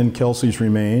Stone and Kelsey's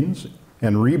remains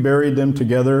and reburied them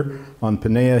together on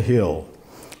Pinea Hill.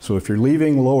 So if you're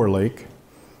leaving Lower Lake,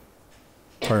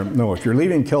 if you're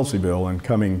leaving Kelseyville and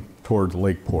coming toward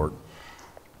Lakeport,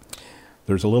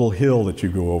 there's a little hill that you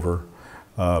go over.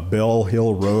 Bell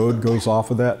Hill Road goes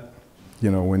off of that,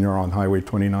 when you're on Highway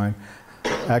 29.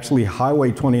 Actually,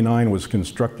 Highway 29 was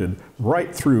constructed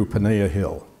right through Pinea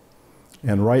Hill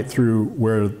and right through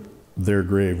where their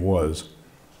grave was.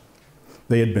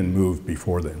 They had been moved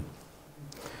before then.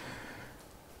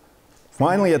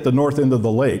 Finally, at the north end of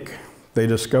the lake, they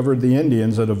discovered the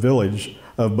Indians at a village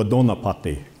of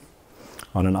Badonapati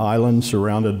on an island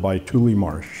surrounded by Tule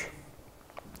Marsh.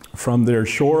 From their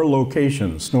shore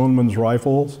location, Stoneman's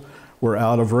rifles were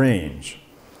out of range,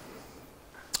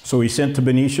 so he sent to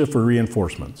Benicia for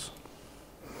reinforcements.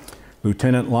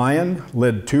 Lieutenant Lyon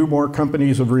led 2 more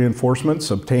companies of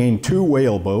reinforcements, obtained 2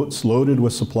 whale boats loaded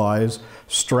with supplies,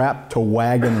 strapped to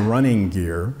wagon running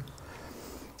gear,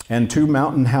 and 2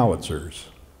 mountain howitzers.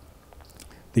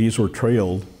 These were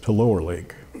trailed to Lower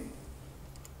Lake.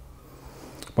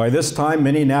 By this time,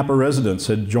 many Napa residents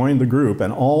had joined the group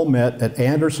and all met at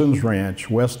Anderson's Ranch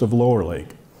west of Lower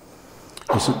Lake.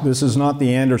 This is not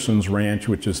the Anderson's Ranch,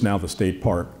 which is now the state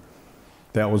park.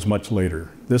 That was much later.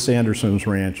 This Anderson's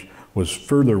Ranch was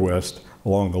further west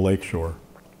along the lake shore.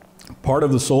 Part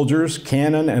of the soldiers,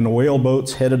 cannon and whale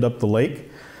boats headed up the lake.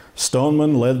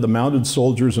 Stoneman led the mounted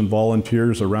soldiers and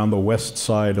volunteers around the west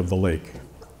side of the lake.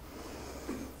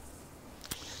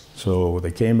 So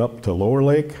they came up to Lower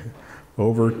Lake,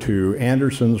 over to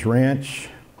Anderson's Ranch,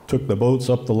 took the boats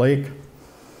up the lake,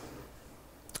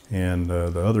 and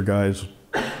the other guys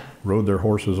rode their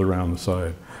horses around the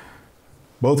side.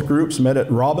 Both groups met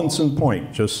at Robinson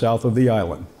Point, just south of the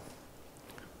island,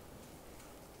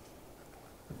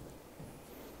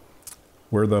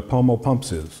 where the Pomo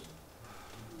Pumps is.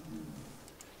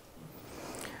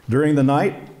 During the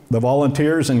night, the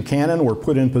volunteers and cannon were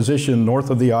put in position north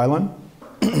of the island.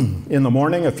 In the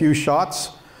morning, a few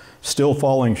shots, still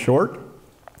falling short,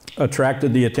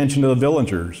 attracted the attention of the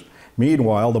villagers.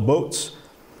 Meanwhile, the boats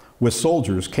with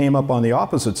soldiers came up on the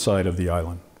opposite side of the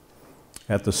island.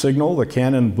 At the signal, the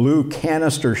cannon blew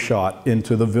canister shot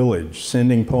into the village,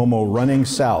 sending Pomo running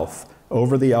south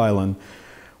over the island,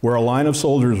 where a line of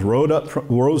soldiers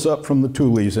rose up from the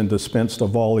tules and dispensed a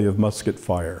volley of musket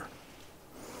fire.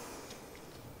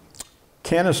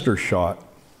 Canister shot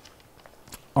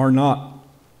are not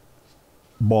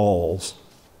balls,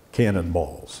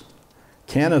 cannonballs.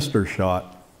 Canister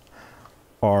shot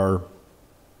are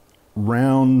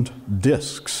round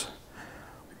discs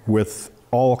with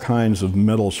all kinds of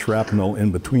metal shrapnel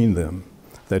in between them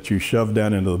that you shove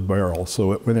down into the barrel.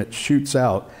 So when it shoots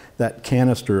out, that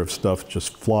canister of stuff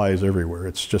just flies everywhere.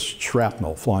 It's just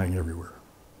shrapnel flying everywhere.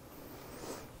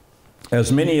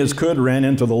 As many as could ran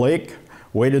into the lake,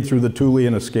 waded through the Tule,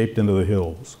 and escaped into the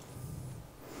hills.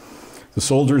 The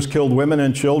soldiers killed women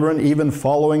and children, even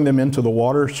following them into the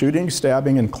water, shooting,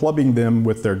 stabbing, and clubbing them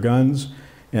with their guns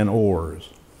and oars.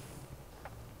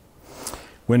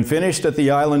 When finished at the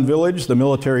island village, the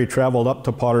military traveled up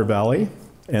to Potter Valley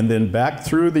and then back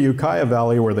through the Ukiah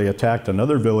Valley, where they attacked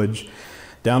another village,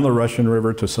 down the Russian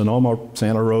River to Sonoma,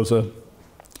 Santa Rosa,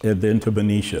 and then to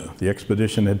Benicia. The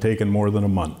expedition had taken more than a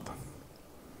month.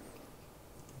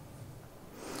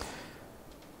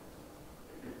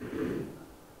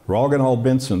 Rognall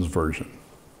Benson's version.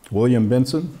 William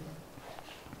Benson,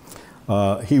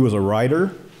 he was a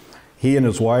writer. He and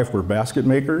his wife were basket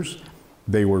makers.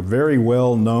 They were very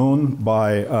well known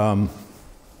by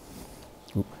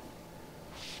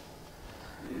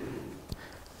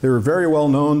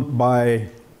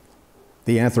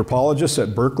the anthropologists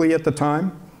at Berkeley at the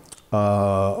time.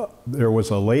 There was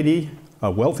a lady,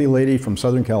 a wealthy lady from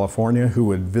Southern California, who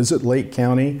would visit Lake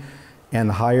County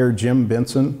and hire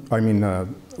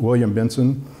William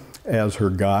Benson as her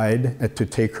guide to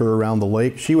take her around the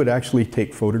lake. She would actually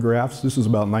take photographs. This is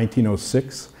about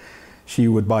 1906. She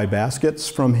would buy baskets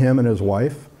from him and his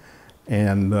wife,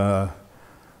 and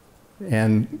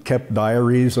kept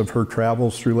diaries of her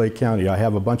travels through Lake County. I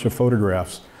have a bunch of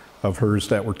photographs of hers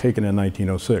that were taken in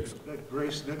 1906. Is that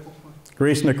Grace Nicholson?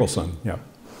 Grace Nicholson, yeah.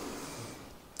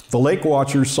 The lake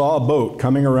watchers saw a boat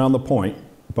coming around the point,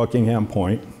 Buckingham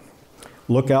Point.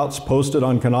 Lookouts posted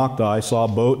on Canocti saw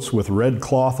boats with red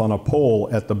cloth on a pole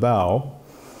at the bow,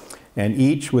 and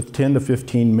each with 10 to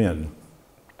 15 men.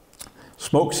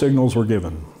 Smoke signals were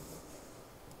given.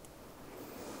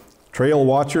 Trail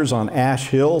watchers on Ash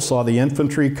Hill saw the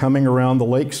infantry coming around the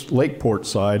lakeport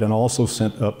side and also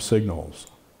sent up signals.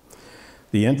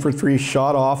 The infantry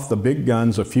shot off the big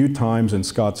guns a few times in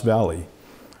Scotts Valley.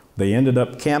 They ended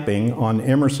up camping on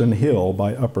Emerson Hill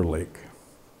by Upper Lake.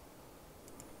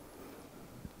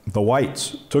 The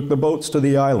whites took the boats to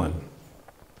the island,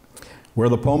 where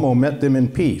the Pomo met them in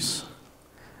peace,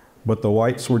 but the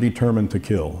whites were determined to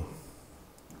kill.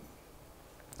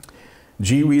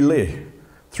 Jiwili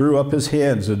threw up his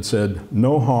hands and said,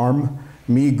 "No harm,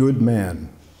 me good man."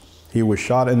 He was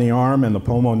shot in the arm, and the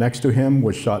Pomo next to him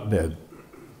was shot dead.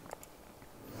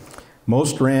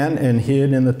 Most ran and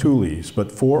hid in the tules,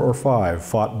 but 4 or 5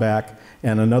 fought back,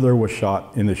 and another was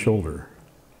shot in the shoulder.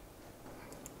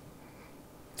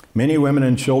 Many women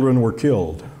and children were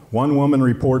killed. One woman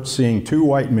reports seeing 2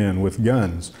 white men with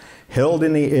guns held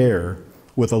in the air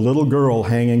with a little girl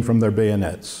hanging from their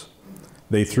bayonets.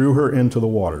 They threw her into the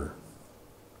water.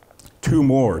 2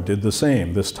 more did the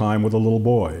same, this time with a little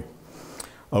boy.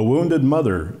 A wounded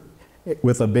mother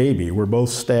with a baby were both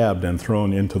stabbed and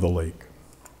thrown into the lake.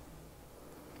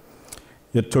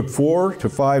 It took 4 to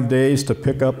 5 days to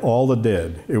pick up all the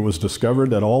dead. It was discovered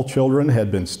that all children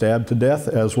had been stabbed to death,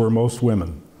 as were most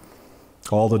women.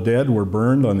 All the dead were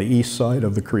burned on the east side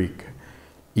of the creek,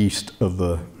 east of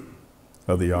the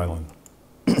island.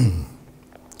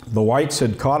 The whites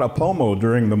had caught a Pomo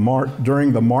during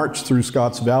the march through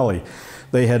Scotts Valley.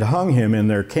 They had hung him in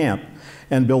their camp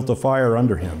and built a fire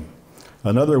under him.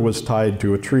 Another was tied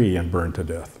to a tree and burned to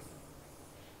death.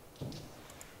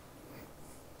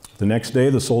 The next day,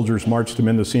 the soldiers marched to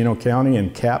Mendocino County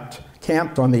and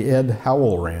camped on the Ed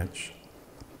Howell Ranch.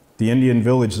 The Indian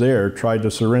village there tried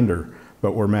to surrender,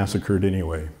 but were massacred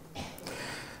anyway.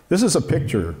 This is a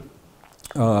picture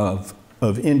of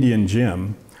Indian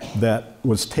Jim that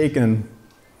was taken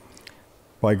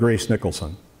by Grace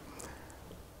Nicholson.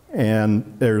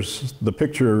 And the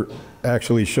picture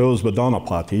actually shows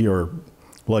Badonapati, or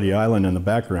Bloody Island, in the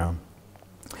background.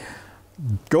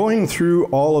 Going through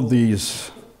all of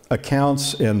these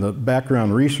accounts and the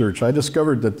background research, I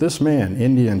discovered that this man,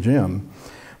 Indian Jim,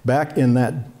 back in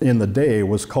the day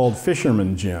was called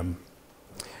Fisherman Jim.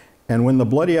 And when the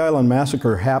Bloody Island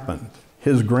Massacre happened,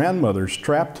 his grandmothers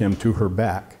strapped him to her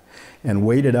back and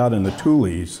waited out in the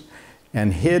tules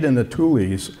and hid in the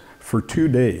tules for 2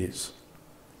 days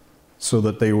so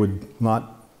that they would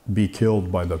not be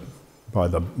killed by the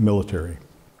military.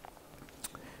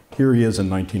 Here he is in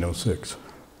 1906.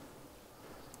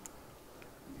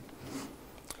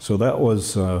 So that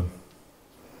was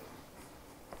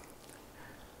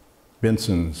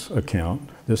Benson's account.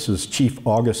 This is Chief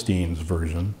Augustine's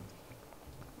version.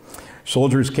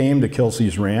 Soldiers came to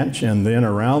Kelsey's ranch and then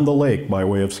around the lake by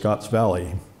way of Scotts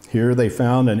Valley. Here they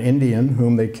found an Indian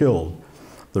whom they killed.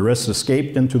 The rest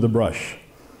escaped into the brush.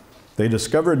 They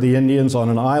discovered the Indians on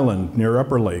an island near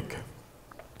Upper Lake.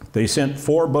 They sent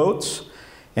 4 boats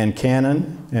and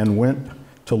cannon and went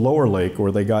to Lower Lake,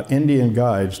 where they got Indian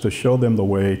guides to show them the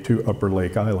way to Upper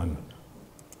Lake Island.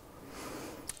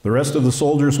 The rest of the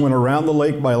soldiers went around the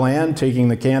lake by land, taking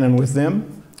the cannon with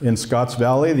them. In Scotts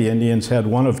Valley, the Indians had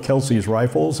one of Kelsey's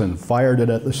rifles and fired it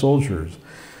at the soldiers.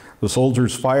 The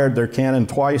soldiers fired their cannon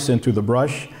twice into the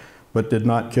brush, but did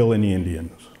not kill any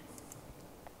Indians.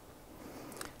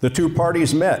 The 2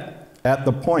 parties met at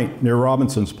the point near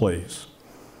Robinson's place.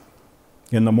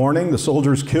 In the morning, the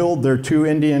soldiers killed their 2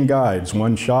 Indian guides,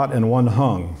 one shot and one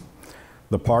hung.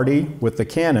 The party with the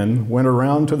cannon went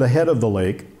around to the head of the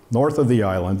lake, north of the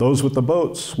island. Those with the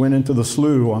boats went into the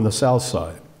slough on the south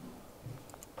side.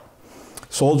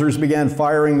 Soldiers began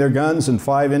firing their guns, and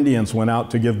 5 Indians went out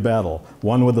to give battle,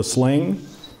 one with a sling,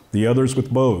 the others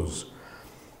with bows.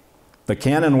 The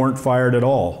cannon weren't fired at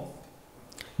all.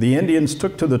 The Indians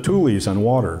took to the tules and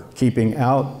water, keeping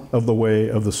out of the way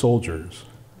of the soldiers.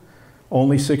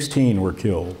 Only 16 were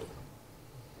killed.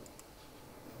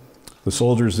 The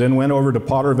soldiers then went over to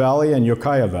Potter Valley and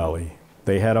Ukiah Valley.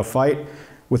 They had a fight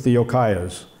with the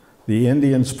Ukiahs. The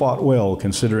Indians fought well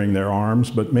considering their arms,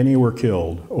 but many were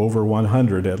killed, over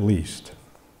 100 at least.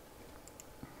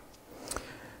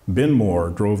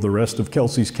 Benmore drove the rest of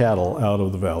Kelsey's cattle out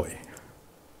of the valley.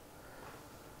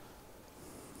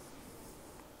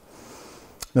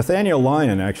 Nathaniel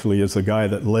Lyon actually is the guy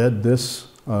that led this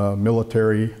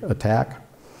military attack.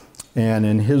 And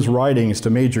in his writings to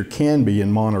Major Canby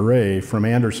in Monterey from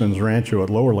Anderson's Rancho at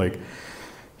Lower Lake,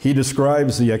 he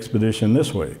describes the expedition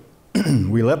this way.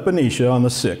 We left Benicia on the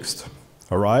 6th,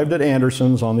 arrived at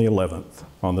Anderson's on the 11th.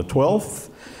 On the 12th,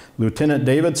 Lieutenant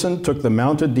Davidson took the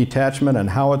mounted detachment and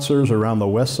howitzers around the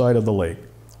west side of the lake.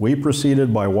 We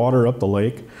proceeded by water up the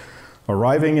lake,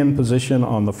 arriving in position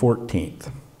on the 14th.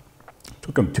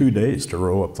 Took them 2 days to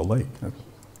row up the lake.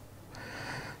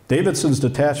 Davidson's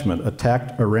detachment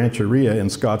attacked a rancheria in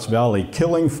Scotts Valley,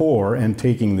 killing 4 and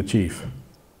taking the chief.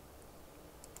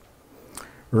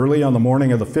 Early on the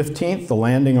morning of the 15th, the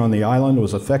landing on the island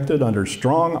was effected under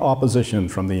strong opposition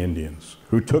from the Indians,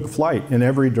 who took flight in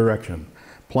every direction,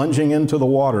 plunging into the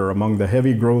water among the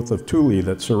heavy growth of tule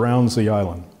that surrounds the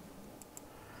island.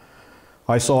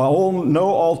 I saw no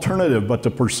alternative but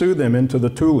to pursue them into the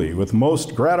tule, with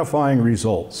most gratifying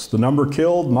results. The number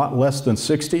killed, not less than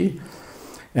 60,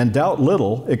 and doubt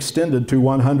little, extended to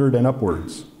 100 and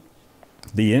upwards.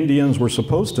 The Indians were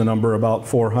supposed to number about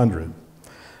 400.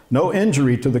 No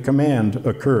injury to the command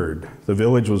occurred. The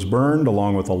village was burned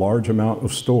along with a large amount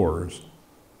of stores.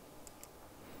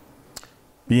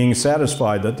 Being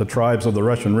satisfied that the tribes of the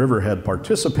Russian River had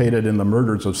participated in the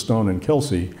murders of Stone and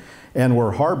Kelsey and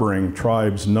were harboring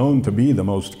tribes known to be the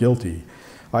most guilty,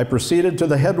 I proceeded to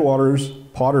the headwaters,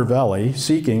 Potter Valley,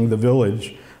 seeking the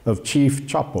village of Chief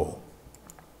Chapo.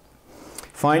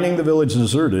 Finding the village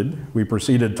deserted, we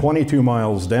proceeded 22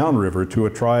 miles downriver to a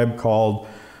tribe called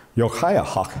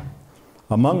Yochayahak,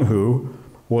 among whom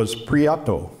was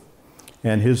Priato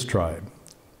and his tribe.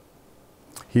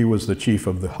 He was the chief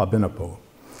of the Habinapo.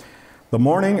 The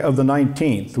morning of the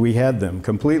 19th, we had them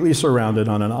completely surrounded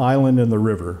on an island in the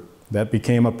river that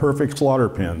became a perfect slaughter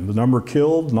pen. The number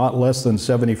killed, not less than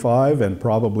 75, and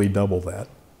probably double that.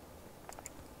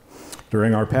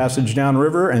 During our passage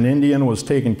downriver, an Indian was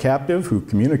taken captive who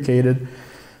communicated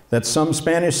that some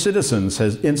Spanish citizens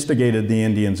had instigated the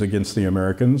Indians against the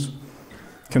Americans,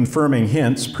 confirming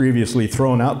hints previously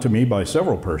thrown out to me by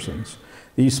several persons.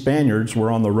 These Spaniards were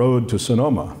on the road to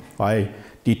Sonoma. I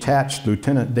detached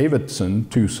Lieutenant Davidson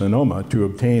to Sonoma to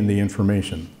obtain the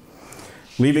information.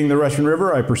 Leaving the Russian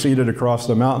River, I proceeded across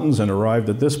the mountains and arrived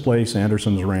at this place,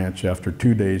 Anderson's Ranch, after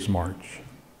 2 days' march.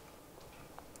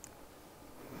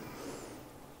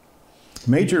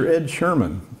 Major Ed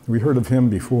Sherman, we heard of him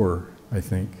before, I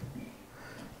think.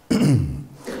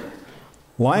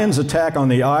 Lyon's attack on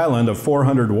the island of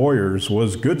 400 warriors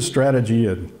was good strategy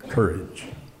and courage.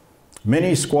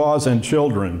 Many squaws and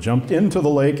children jumped into the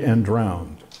lake and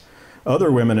drowned.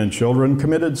 Other women and children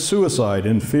committed suicide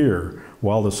in fear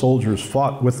while the soldiers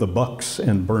fought with the bucks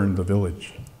and burned the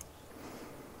village.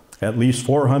 At least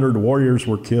 400 warriors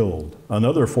were killed.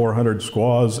 Another 400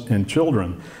 squaws and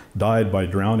children died by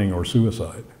drowning or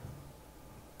suicide.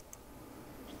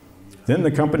 Then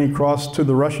the company crossed to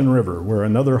the Russian River, where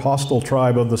another hostile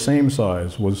tribe of the same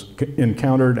size was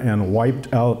encountered and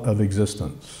wiped out of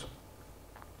existence.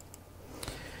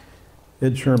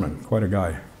 Ed Sherman, quite a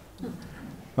guy.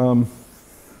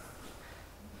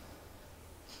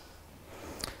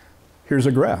 Here's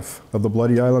a graph of the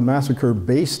Bloody Island Massacre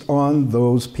based on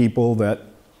those people that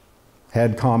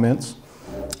had comments.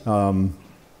 I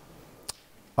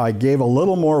gave a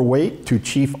little more weight to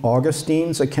Chief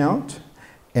Augustine's account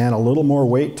and a little more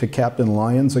weight to Captain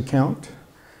Lyon's account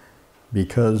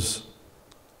because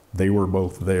they were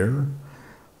both there.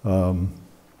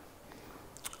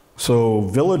 So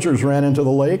villagers ran into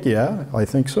the lake? Yeah, I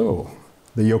think so.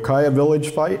 The Ukiah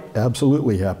village fight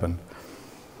absolutely happened.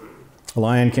 A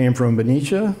lion came from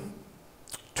Benicia,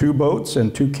 2 boats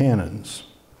and 2 cannons.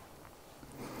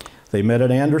 They met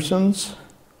at Anderson's.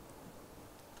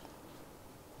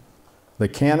 The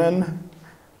cannon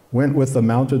went with the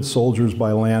mounted soldiers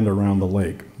by land around the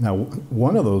lake. Now,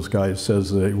 one of those guys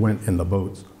says they went in the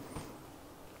boats.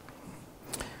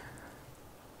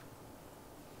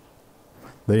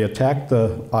 They attacked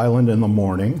the island in the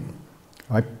morning.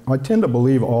 I tend to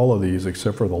believe all of these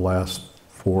except for the last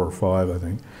 4 or 5, I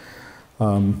think.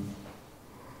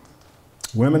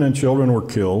 Women and children were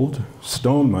killed.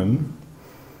 Stoneman.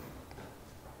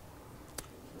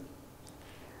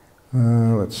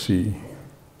 Let's see.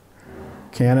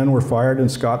 Cannon were fired in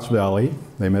Scotts Valley.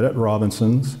 They met at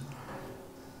Robinson's.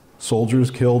 Soldiers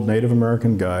killed Native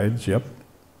American guides. Yep.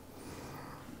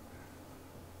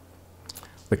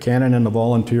 The cannon and the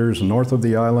volunteers north of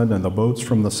the island and the boats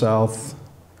from the south.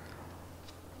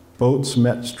 Boats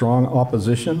met strong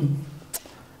opposition.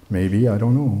 Maybe, I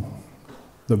don't know.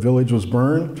 The village was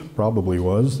burned, probably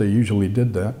was. They usually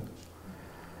did that.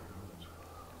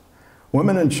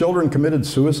 Women and children committed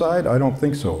suicide? I don't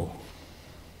think so.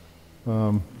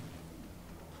 The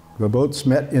boats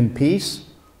met in peace?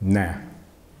 Nah.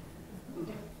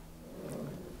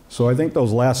 So I think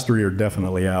those last 3 are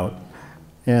definitely out.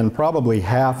 And probably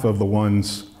half of the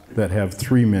ones that have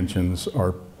 3 mentions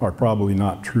are probably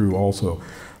not true also.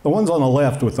 The ones on the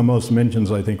left with the most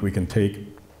mentions I think we can take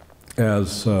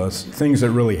as things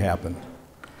that really happened.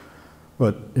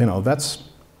 But, you know, that's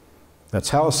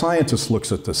how a scientist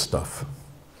looks at this stuff.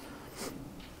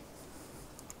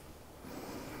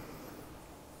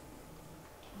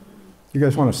 You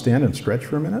guys want to stand and stretch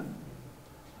for a minute?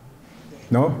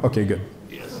 No? Okay, good.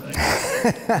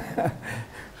 Yes.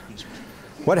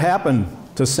 What happened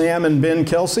to Sam and Ben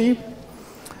Kelsey?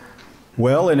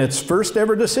 Well, in its first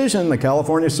ever decision, the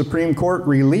California Supreme Court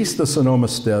released the Sonoma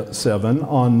 7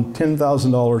 on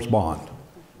 $10,000 bond.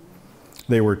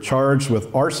 They were charged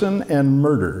with arson and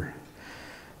murder.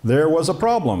 There was a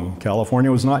problem.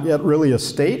 California was not yet really a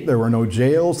state. There were no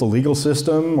jails, the legal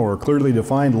system, or clearly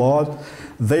defined laws.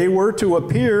 They were to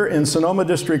appear in Sonoma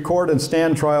District Court and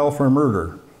stand trial for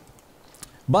murder.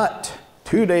 But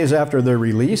 2 days after their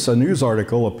release, a news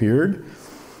article appeared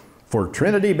for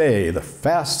Trinity Bay, the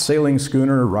fast-sailing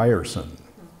schooner Ryerson.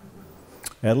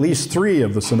 At least 3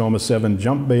 of the Sonoma 7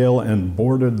 jumped bail and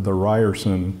boarded the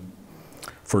Ryerson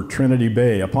for Trinity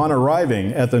Bay. Upon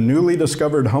arriving at the newly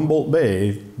discovered Humboldt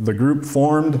Bay, the group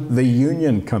formed the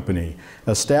Union Company,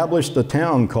 established a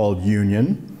town called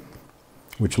Union,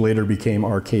 which later became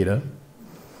Arcata.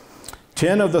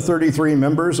 10 of the 33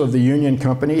 members of the Union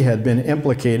Company had been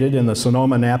implicated in the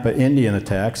Sonoma-Napa Indian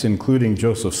attacks, including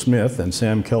Joseph Smith and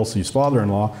Sam Kelsey's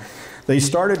father-in-law. They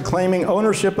started claiming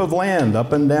ownership of land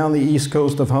up and down the east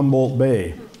coast of Humboldt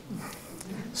Bay.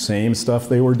 Same stuff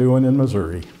they were doing in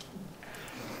Missouri.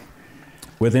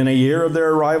 Within a year of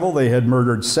their arrival, they had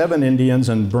murdered 7 Indians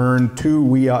and burned 2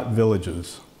 Wiyot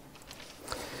villages.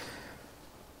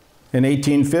 In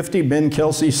 1850, Ben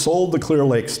Kelsey sold the Clear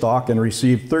Lake stock and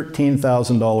received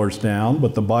 $13,000 down,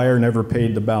 but the buyer never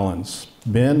paid the balance.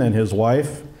 Ben and his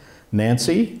wife,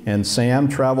 Nancy, and Sam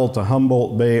traveled to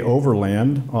Humboldt Bay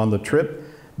overland. On the trip,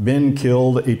 Ben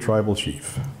killed a tribal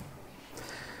chief.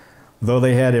 Though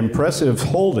they had impressive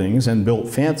holdings and built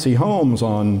fancy homes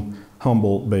on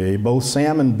Humboldt Bay, both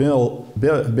Sam and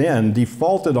Ben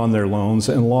defaulted on their loans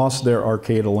and lost their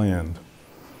Arcata land.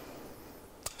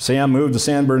 Sam moved to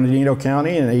San Bernardino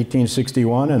County in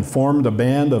 1861 and formed a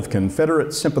band of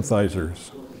Confederate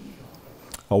sympathizers.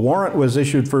 A warrant was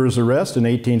issued for his arrest in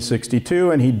 1862,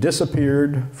 and he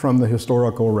disappeared from the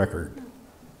historical record.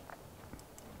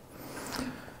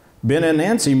 Ben and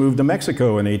Nancy moved to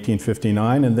Mexico in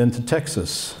 1859 and then to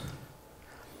Texas.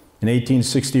 In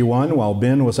 1861, while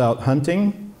Ben was out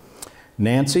hunting,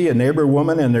 Nancy, a neighbor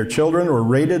woman, and their children were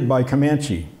raided by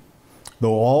Comanche.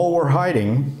 Though all were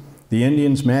hiding, the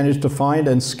Indians managed to find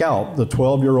and scalp the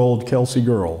 12-year-old Kelsey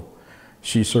girl.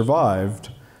 She survived,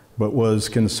 but was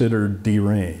considered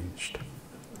deranged.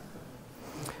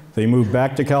 They moved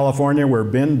back to California, where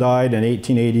Ben died in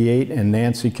 1888 and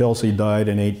Nancy Kelsey died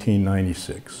in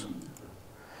 1896.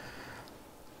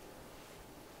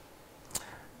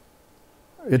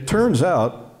 It turns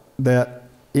out that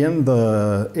in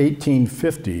the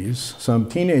 1850s, some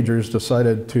teenagers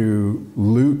decided to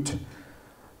loot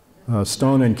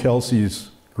Stone and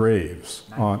Kelsey's graves.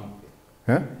 Huh?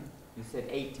 You said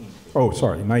 1850s. Oh,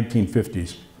 sorry,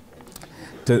 1950s.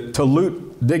 To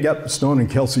loot, dig up Stone and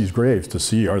Kelsey's graves to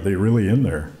see, are they really in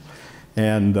there?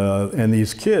 And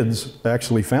these kids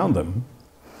actually found them.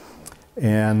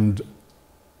 And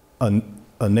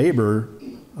a neighbor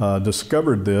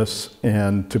discovered this,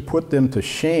 and to put them to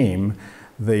shame,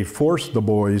 they forced the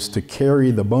boys to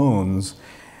carry the bones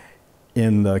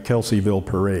in the Kelseyville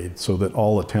parade so that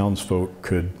all the townsfolk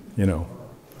could, you know,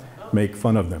 make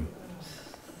fun of them.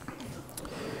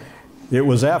 It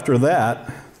was after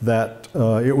that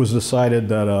it was decided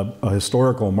that a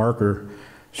historical marker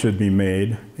should be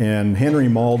made, and Henry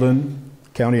Malden,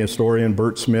 county historian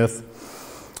Bert Smith,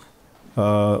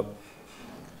 had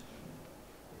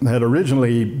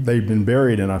originally, they'd been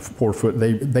buried in a 4-foot,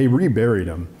 they reburied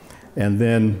them, and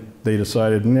then they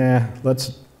decided, nah,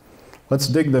 let's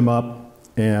dig them up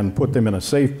and put them in a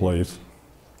safe place.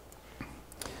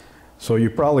 So you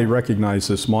probably recognize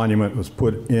this monument was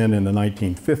put in the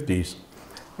 1950s,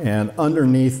 and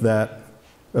underneath that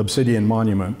obsidian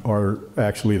monument are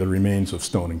actually the remains of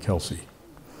Stone and Kelsey.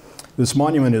 This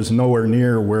monument is nowhere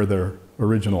near where their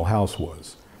original house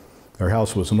was. Their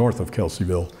house was north of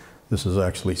Kelseyville. This is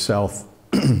actually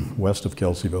southwest of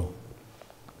Kelseyville.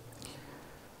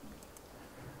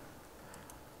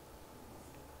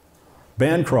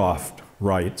 Bancroft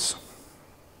writes,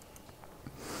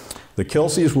 "The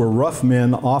Kelseys were rough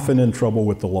men, often in trouble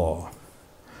with the law.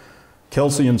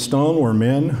 Kelsey and Stone were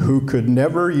men who could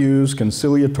never use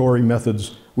conciliatory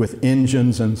methods with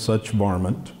Injuns and such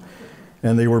varmint,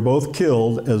 and they were both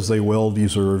killed as they well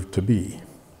deserved to be."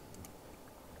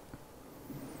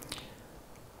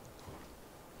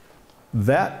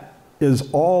 That is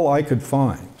all I could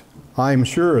find. I'm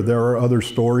sure there are other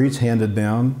stories handed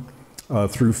down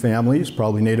through families,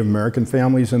 probably Native American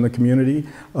families in the community,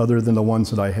 other than the ones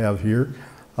that I have here.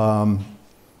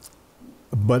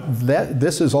 But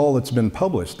this is all that's been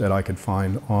published that I could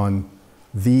find on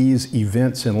these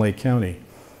events in Lake County.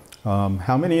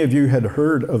 How many of you had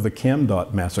heard of the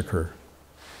Camdot massacre?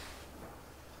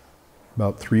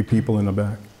 About 3 people in the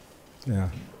back. Yeah.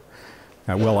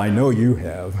 Well, I know you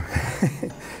have.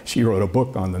 She wrote a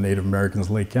book on the Native Americans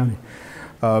of Lake County.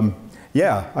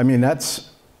 Yeah, I mean, that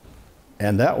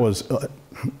was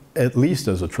at least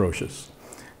as atrocious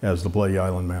as the Bloody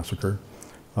Island massacre.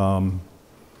 You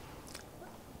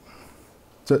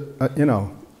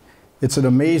know, it's an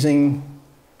amazing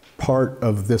part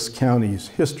of this county's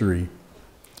history.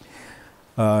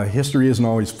 History isn't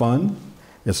always fun.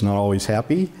 It's not always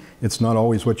happy. It's not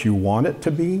always what you want it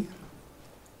to be,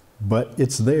 but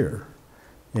it's there.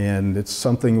 And it's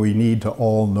something we need to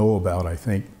all know about, I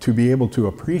think, to be able to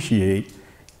appreciate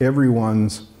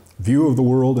everyone's view of the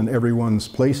world and everyone's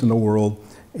place in the world,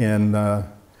 and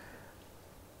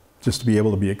just to be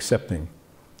able to be accepting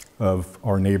of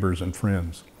our neighbors and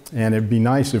friends. And it'd be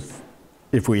nice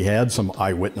if we had some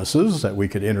eyewitnesses that we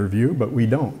could interview, but we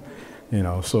don't. You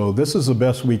know, so this is the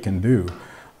best we can do.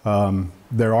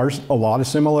 There are a lot of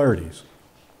similarities,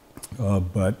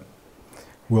 but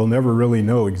we'll never really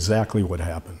know exactly what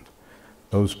happened.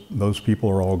 Those people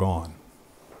are all gone.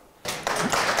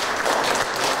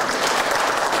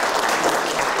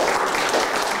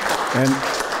 And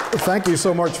thank you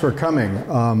so much for coming.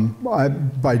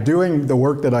 By doing the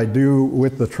work that I do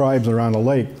with the tribes around the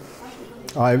lake,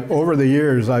 over the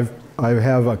years I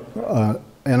have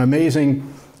an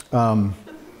amazing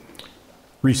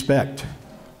respect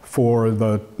for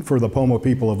the Pomo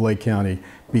people of Lake County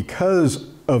because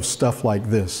of stuff like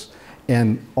this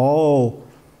and all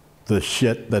the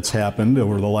shit that's happened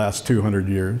over the last 200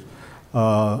 years.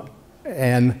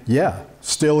 And yeah,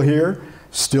 still here,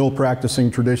 still practicing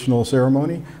traditional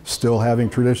ceremony, still having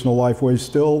traditional lifeways,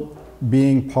 still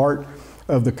being part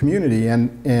of the community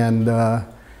and a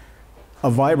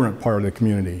vibrant part of the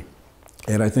community.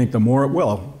 And I think the more,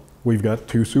 well, we've got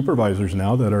 2 supervisors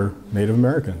now that are Native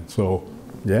American, so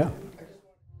yeah.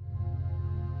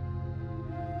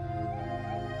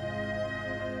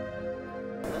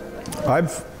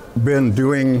 I've been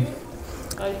doing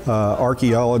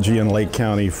archaeology in Lake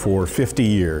County for 50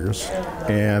 years,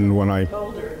 and when I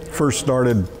first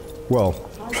started, well,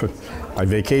 I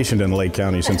vacationed in Lake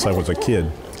County since I was a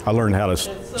kid. I learned how to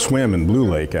swim in Blue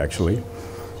Lake, actually.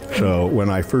 So when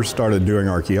I first started doing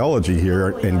archaeology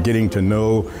here and getting to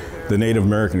know the Native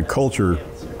American culture,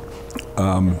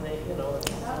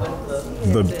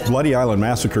 the Bloody Island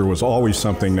Massacre was always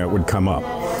something that would come up.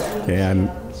 And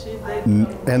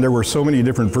there were so many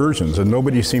different versions, and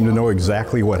nobody seemed to know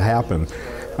exactly what happened.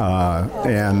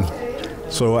 And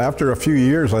so after a few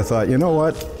years, I thought, you know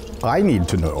what? I need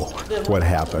to know what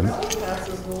happened,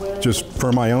 just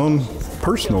for my own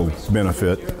personal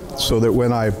benefit, so that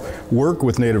when I work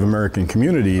with Native American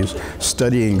communities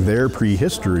studying their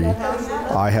prehistory,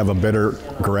 I have a better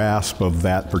grasp of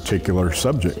that particular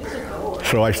subject.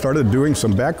 So I started doing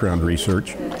some background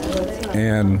research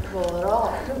and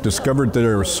discovered that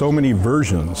there were so many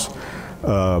versions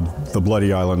of the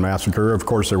Bloody Island Massacre. Of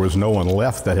course, there was no one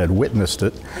left that had witnessed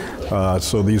it.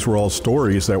 So these were all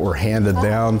stories that were handed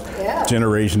down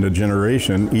generation to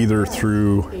generation, either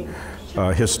through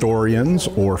historians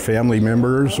or family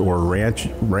members or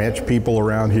ranch people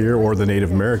around here or the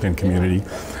Native American community.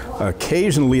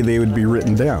 Occasionally they would be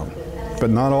written down, but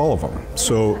not all of them.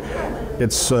 So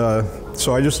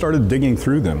so I just started digging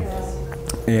through them,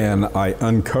 and I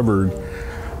uncovered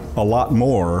a lot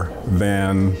more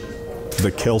than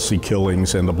the Kelsey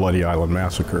killings and the Bloody Island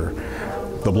Massacre.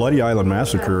 The Bloody Island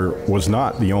Massacre was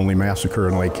not the only massacre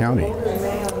in Lake County.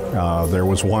 There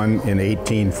was one in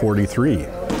 1843.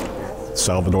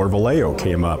 Salvador Vallejo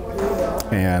came up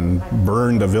and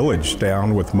burned a village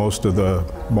down with most of the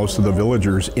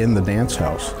villagers in the dance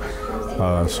house.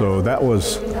 So that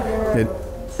was it.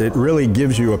 It really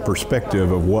gives you a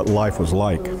perspective of what life was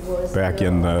like back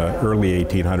in the early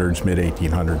 1800s, mid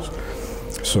 1800s.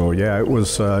 So yeah, it was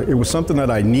something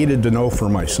that I needed to know for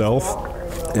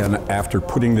myself. And after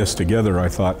putting this together, I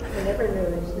thought,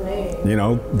 you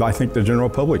know, I think the general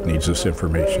public needs this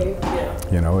information.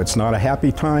 You know, it's not a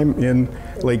happy time in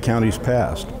Lake County's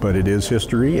past, but it is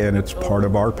history and it's part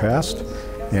of our past.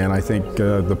 And I think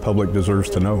the public deserves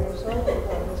to know.